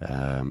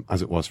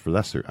 as it was for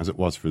Leicester, as it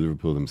was for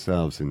Liverpool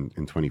themselves in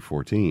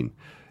 2014.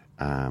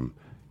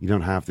 You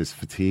don't have this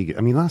fatigue.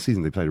 I mean, last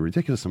season they played a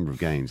ridiculous number of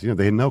games.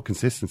 They had no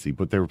consistency,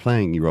 but they were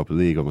playing Europa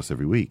League almost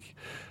every week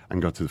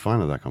and got to the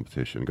final of that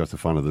competition, got to the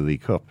final of the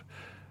League Cup.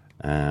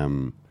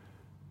 Tottenham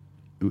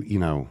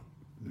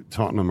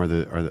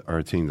are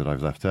a team that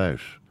I've left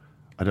out.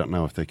 I don't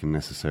know if they can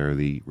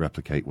necessarily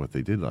replicate what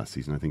they did last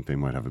season. I think they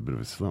might have a bit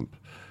of a slump.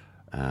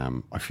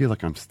 I feel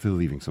like I'm still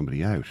leaving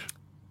somebody out.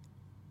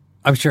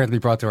 I'm sure it'll be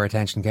brought to our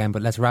attention again,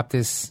 but let's wrap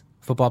this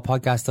football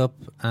podcast up,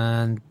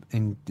 and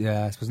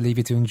I suppose leave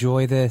you to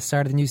enjoy the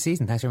start of the new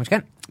season. Thanks very much,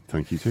 Ken.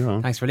 Thank you too,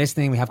 Ron. Thanks for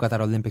listening. We have got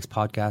that Olympics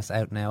podcast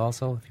out now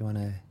also, if you want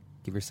to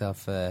give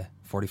yourself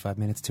 45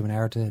 minutes to an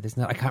hour to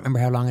listen to it. I can't remember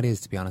how long it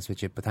is, to be honest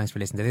with you, but thanks for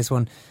listening to this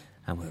one,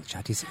 and we'll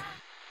chat to you soon.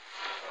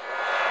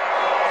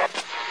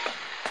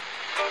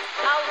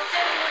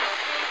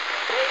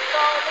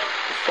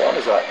 What fun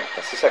is that?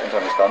 That's the second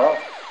time it's gone off.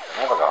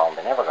 They never go home,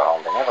 they never go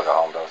home, they never go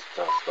home, those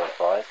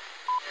boys.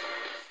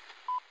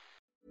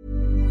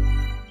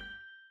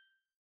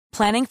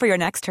 Planning for your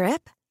next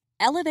trip?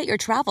 Elevate your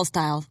travel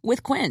style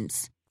with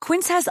Quince.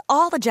 Quince has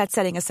all the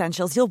jet-setting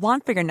essentials you'll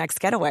want for your next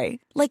getaway,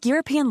 like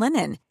European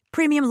linen,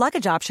 premium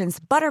luggage options,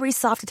 buttery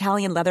soft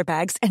Italian leather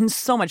bags, and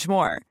so much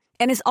more.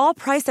 And is all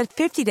priced at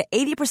 50 to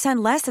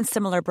 80% less than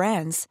similar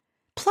brands.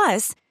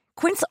 Plus,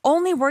 Quince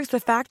only works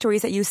with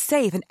factories that use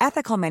safe and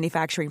ethical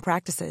manufacturing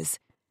practices.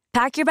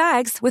 Pack your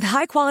bags with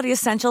high-quality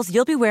essentials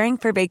you'll be wearing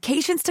for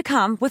vacations to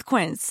come with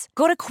Quince.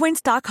 Go to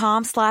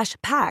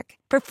quince.com/pack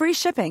for free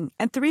shipping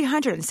and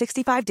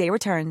 365-day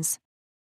returns.